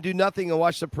back and do nothing and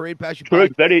watch the parade pass you by.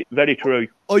 True, very, very true.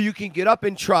 Or you can get up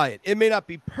and try it. It may not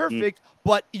be perfect,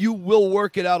 but you will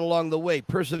work it out along the way.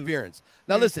 Perseverance.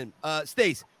 Now, listen,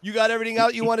 Stace, you got everything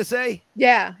out you want to say?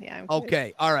 Yeah.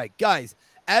 Okay. All right, guys.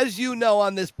 As you know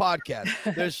on this podcast,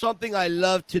 there's something I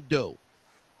love to do.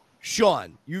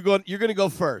 Sean, you're going to go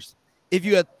first. If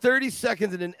you had 30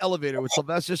 seconds in an elevator with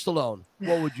Sylvester Stallone,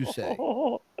 what would you say?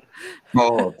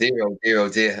 Oh dear.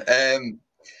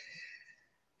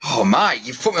 Oh Mike,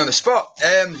 you've put me on the spot.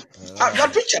 I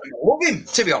love him,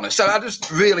 to be honest. I just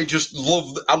really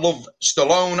I love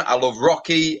Stallone. I love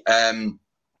Rocky.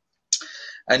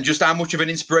 And just how much of an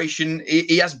inspiration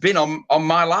he has been on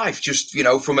my life. Just, you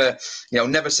know, from a, you know,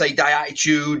 never say die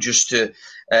attitude, it's the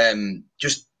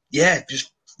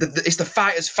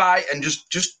fighter's fight. And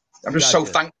I'm just so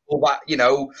thankful that, you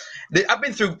know, I've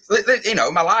been through, you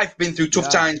know, my life been through tough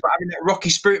times, but having that Rocky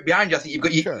spirit behind you, I think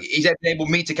he's enabled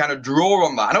me to kind of draw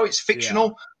on that. I know it's fictional,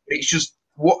 but it's just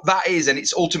what that is. And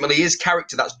it's ultimately his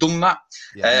character that's done that.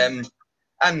 Yeah.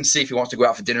 And see if he wants to go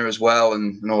out for dinner as well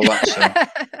and all that.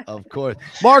 So. Of course.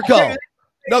 Marco.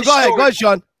 No, go ahead. Go ahead,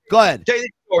 Sean. Go ahead. Tell you this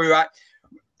story, right?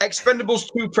 Expendables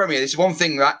 2 premiere. This is one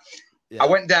thing, right? Yeah. I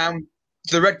went down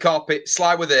to the red carpet.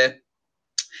 Sly were there.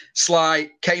 Sly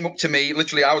came up to me,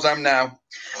 literally as I am now,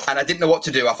 and I didn't know what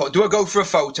to do. I thought, do I go for a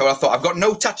photo? I thought, I've got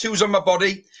no tattoos on my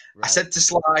body. Right. I said to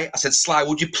Sly,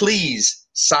 would you please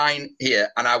sign here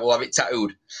and I will have it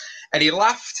tattooed? And he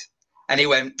laughed and he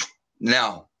went,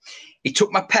 no. He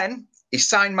took my pen, he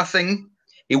signed my thing,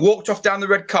 he walked off down the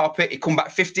red carpet, he come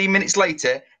back 15 minutes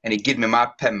later, and he gave me my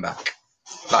pen back.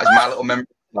 That is my little memory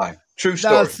of life. True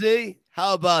story. Now, see?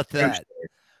 How about that?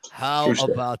 How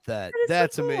about that?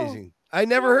 That's so cool. Amazing. I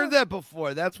never heard that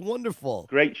before. That's wonderful.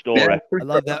 Great story. Yeah, I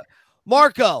love that.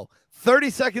 Marco, 30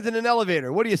 seconds in an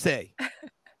elevator. What do you say?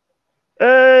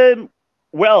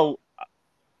 Well,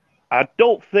 I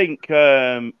don't think...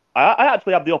 I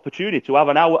actually had the opportunity to have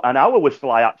an hour with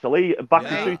Sly, actually, back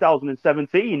in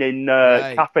 2017 in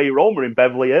Cafe Roma in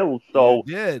Beverly Hills. So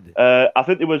I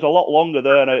think it was a lot longer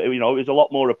there, and, you know, it was a lot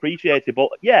more appreciated. But,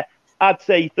 yeah, I'd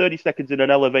say 30 seconds in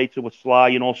an elevator with Sly.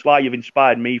 You know, Sly, you've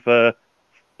inspired me for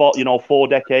 4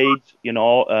 decades, you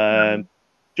know.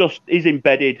 Just is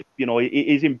embedded, you know,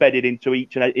 is embedded into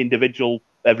each and individual,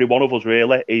 every one of us,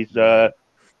 really. Is,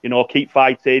 you know, keep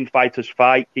fighting, fighters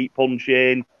fight, keep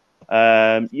punching.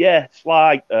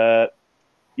 Sly,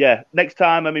 next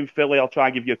time I'm in Philly, I'll try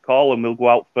and give you a call and we'll go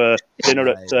out for dinner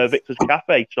at Victor's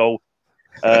Cafe. So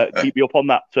keep me up on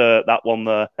that one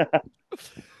there.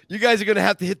 You guys are going to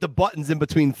have to hit the buttons in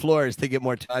between floors to get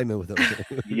more time in with them.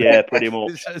 Yeah, pretty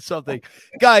much. Something.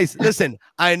 Guys, listen,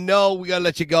 I know we got to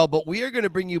let you go, but we are going to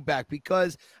bring you back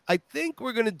because I think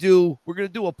we're going to do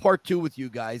a part 2 with you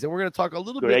guys, and we're going to talk a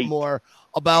little bit more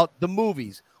about the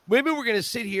movies. Maybe we're going to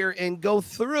sit here and go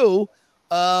through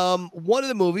one of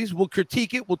the movies. We'll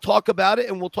critique it. We'll talk about it,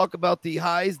 and we'll talk about the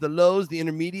highs, the lows, the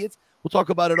intermediates. We'll talk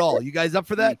about it all. You guys up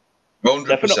for that?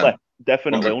 100%.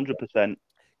 Definitely, 100%.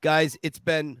 Guys, it's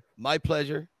been my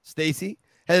pleasure. Stacy,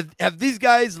 have these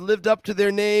guys lived up to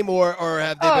their name, or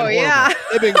have they been horrible? Yeah.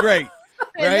 They've been great.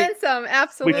 And right? then some,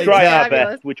 absolutely. We try fabulous.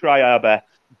 our best. We try our best.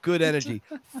 Good energy.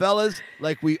 Fellas,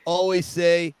 like we always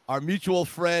say, our mutual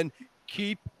friend,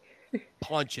 keep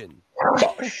punching.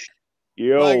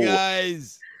 Yo. Bye,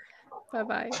 guys.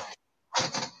 Bye-bye.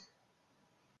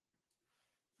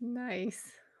 Nice.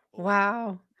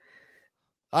 Wow.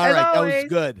 All As right, always. that was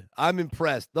good. I'm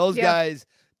impressed. Those guys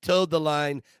towed the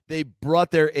line. They brought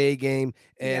their A game,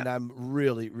 and I'm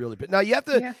really, really. But now you have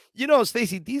to, you know,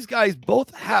 Stacy, these guys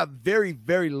both have very,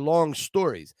 very long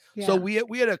stories. So we had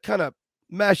to kind of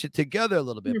mash it together a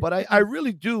little bit. But I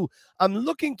really do. I'm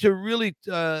looking to really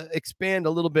expand a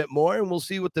little bit more, and we'll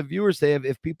see what the viewers say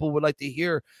if people would like to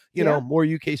hear, you know, more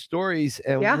UK stories,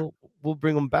 and we'll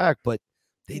bring them back. But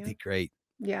they did great.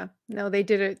 Yeah, no, they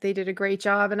did a great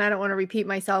job, and I don't want to repeat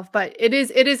myself, but it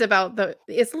is about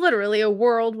it's literally a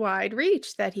worldwide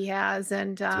reach that he has,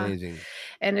 and amazing.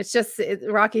 And it's just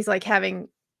Rocky's like having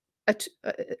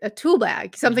a tool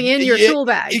bag, something in your tool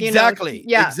bag. Exactly. You know?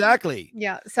 Yeah, exactly.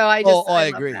 Yeah. So I just I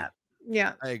love agree. that.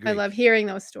 Yeah, I agree. I love hearing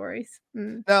those stories.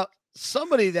 Now,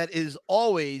 somebody that is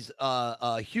always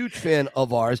a huge fan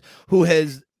of ours, who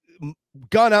has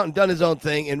gone out and done his own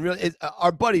thing, and really is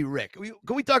our buddy Rick.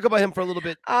 Can we talk about him for a little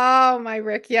bit? Oh, my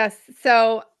Rick. Yes.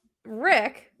 So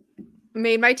Rick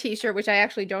made my t-shirt, which I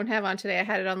actually don't have on today. I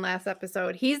had it on last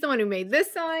episode. He's the one who made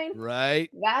this sign,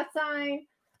 right? That sign,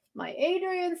 my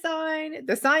Adrian sign,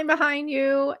 the sign behind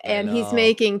you, and he's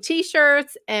making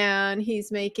t-shirts, and he's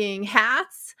making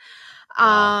hats.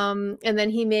 And then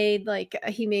he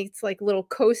makes like little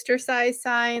coaster size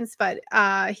signs, but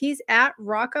he's at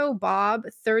Rocco Bob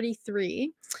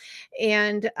 33,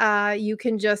 and you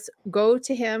can just go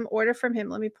to him, order from him.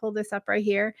 Let me pull this up right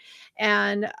here.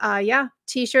 And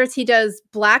t-shirts. He does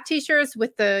black t-shirts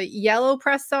with the yellow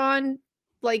press on,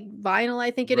 like vinyl,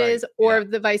 I think it is, or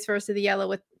the vice versa, the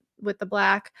yellow with the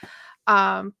black.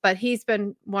 But he's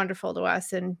been wonderful to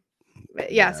us, and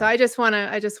so I just want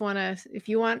to, if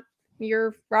you want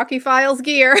your Rocky Files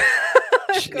gear,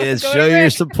 go show your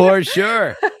support.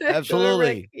 Sure.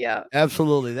 Absolutely. Yeah,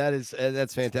 absolutely.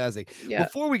 That's fantastic.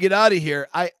 Before we get out of here,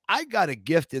 I got a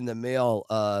gift in the mail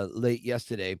late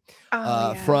yesterday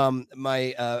from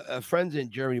my friends in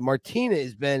Germany. Martina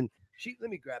has been, let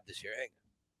me grab this here. Hang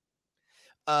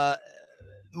on.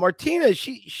 Martina,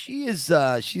 she's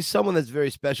someone that's very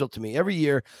special to me. Every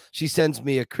year she sends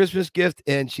me a Christmas gift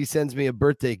and she sends me a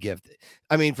birthday gift.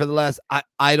 I mean, for the last,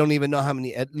 I don't even know how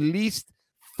many, at least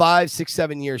 5, 6,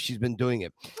 7 years she's been doing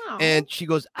it. And she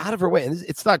goes out of her way. And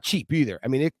it's not cheap either. I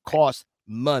mean, it costs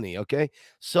money. Okay.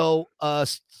 So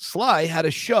Sly had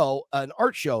a show, an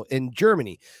art show in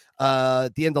Germany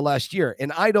at the end of last year.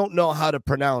 And I don't know how to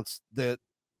pronounce the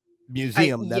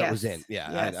museum that it was in.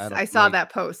 I saw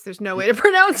that post. There's no way to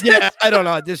pronounce it. I don't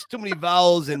know. There's too many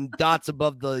vowels and dots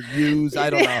above the U's. I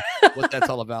don't know what that's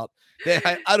all about.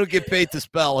 I don't get paid to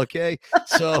spell, okay?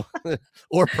 So,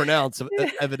 or pronounce,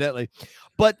 evidently.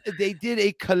 But they did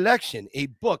a collection, a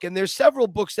book, and there's several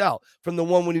books out from the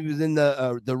one when he was in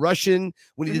the Russian,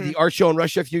 when he did the art show in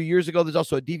Russia a few years ago. There's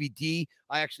also a DVD.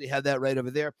 I actually have that right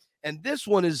over there. And this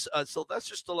one is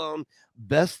Sylvester Stallone,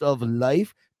 Best of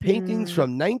Life, paintings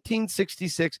from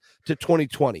 1966 to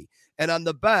 2020. And on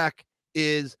the back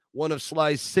is one of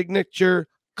Sly's signature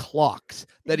clocks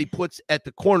that he puts at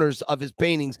the corners of his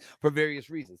paintings for various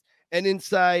reasons. And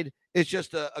inside, it's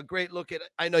just a great look at it.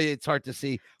 I know it's hard to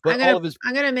see, but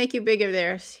I'm gonna make you bigger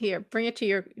there. Here, bring it to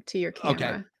your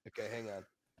camera. Okay, hang on.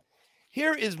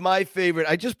 Here is my favorite.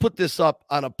 I just put this up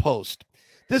on a post.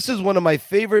 This is one of my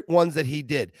favorite ones that he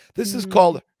did. This is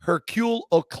called Hercule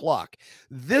O'Clock.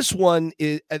 This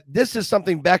is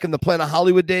something back in the Planet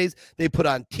Hollywood days. They put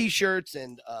on T-shirts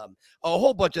and a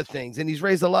whole bunch of things. And he's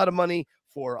raised a lot of money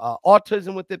for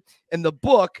autism with it. And the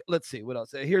book, let's see what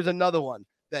else. Here's another one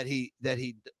that he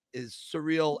is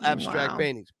surreal abstract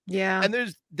paintings. Yeah. And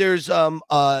there's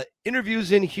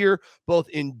interviews in here both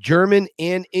in German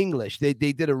and English. They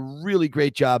did a really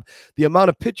great job. The amount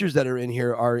of pictures that are in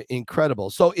here are incredible.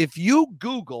 So if you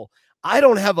Google, I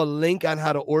don't have a link on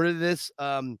how to order this.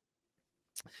 I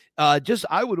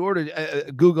would order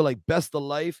Google like Best of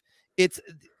Life.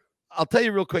 I'll tell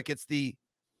you real quick. It's the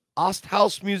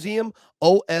Osthaus Museum,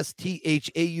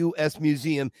 Osthaus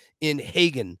Museum in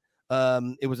Hagen.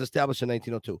 It was established in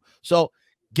 1902. So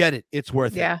get it. It's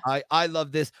worth Yeah. it. I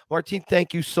love this. Martine,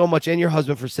 thank you so much. And your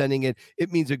husband for sending it.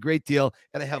 It means a great deal.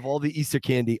 And I have all the Easter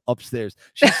candy upstairs.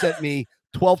 She sent me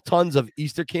 12 tons of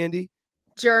Easter candy.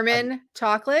 German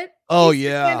chocolate. Oh, Easter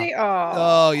yeah. candy?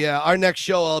 Oh, yeah. Our next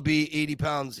show, I'll be 80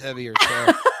 pounds heavier.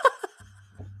 So.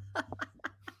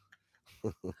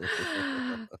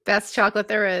 Best chocolate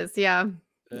there is. Yeah.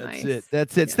 That's Nice. it.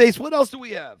 That's it. Yeah. Stace, what else do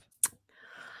we have?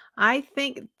 I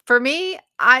think for me,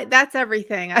 that's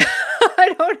everything.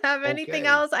 I don't have anything Okay.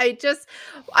 else.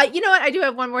 You know what? I do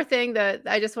have one more thing that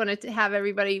I just wanted to have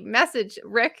everybody message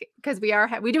Rick, because we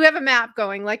do have a map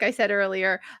going, like I said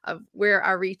earlier, of where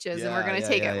our reach is, and we're going to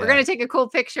take it. We're going to take a cool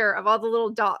picture of all the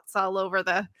little dots all over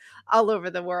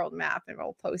the world map, and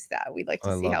we'll post that. We'd like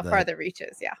to see how far the reach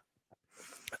is. Yeah.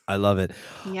 I love it.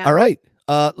 Yeah. All right.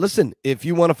 Listen, if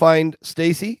you want to find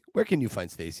Stacy, where can you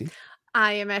find Stacy?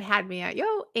 I am at Had Me at Yo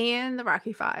and the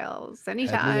Rocky Files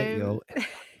anytime.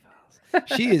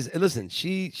 She is. Listen,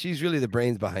 she's really the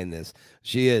brains behind this.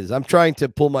 She is. I'm trying to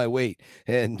pull my weight,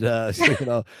 and so you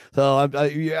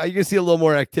can see a little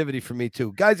more activity from me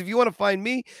too, guys. If you want to find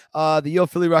me, the Yo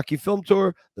Philly Rocky Film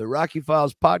Tour, the Rocky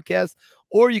Files podcast,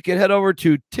 or you can head over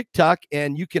to TikTok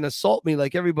and you can assault me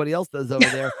like everybody else does over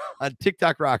there on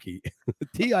TikTok Rocky,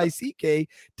 TICK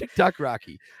TikTok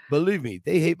Rocky. Believe me,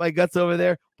 they hate my guts over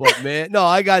there. But man, no,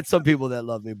 I got some people that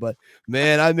love me, but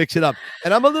man, I mix it up,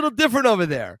 and I'm a little different over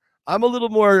there. I'm a little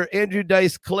more Andrew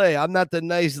Dice Clay. I'm not the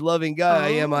nice, loving guy I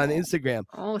am on Instagram.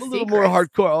 Oh, I'm a little more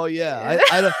hardcore. Oh yeah,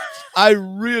 I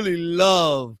really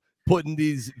love putting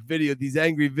these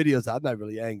angry videos. I'm not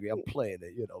really angry. I'm playing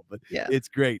it, but it's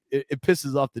great. It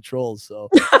pisses off the trolls. So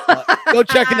go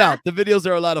check it out. The videos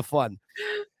are a lot of fun.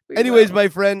 Anyways, my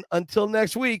friend, until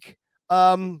next week,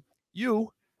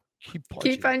 you keep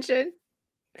punching. Keep punching.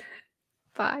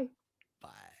 Bye.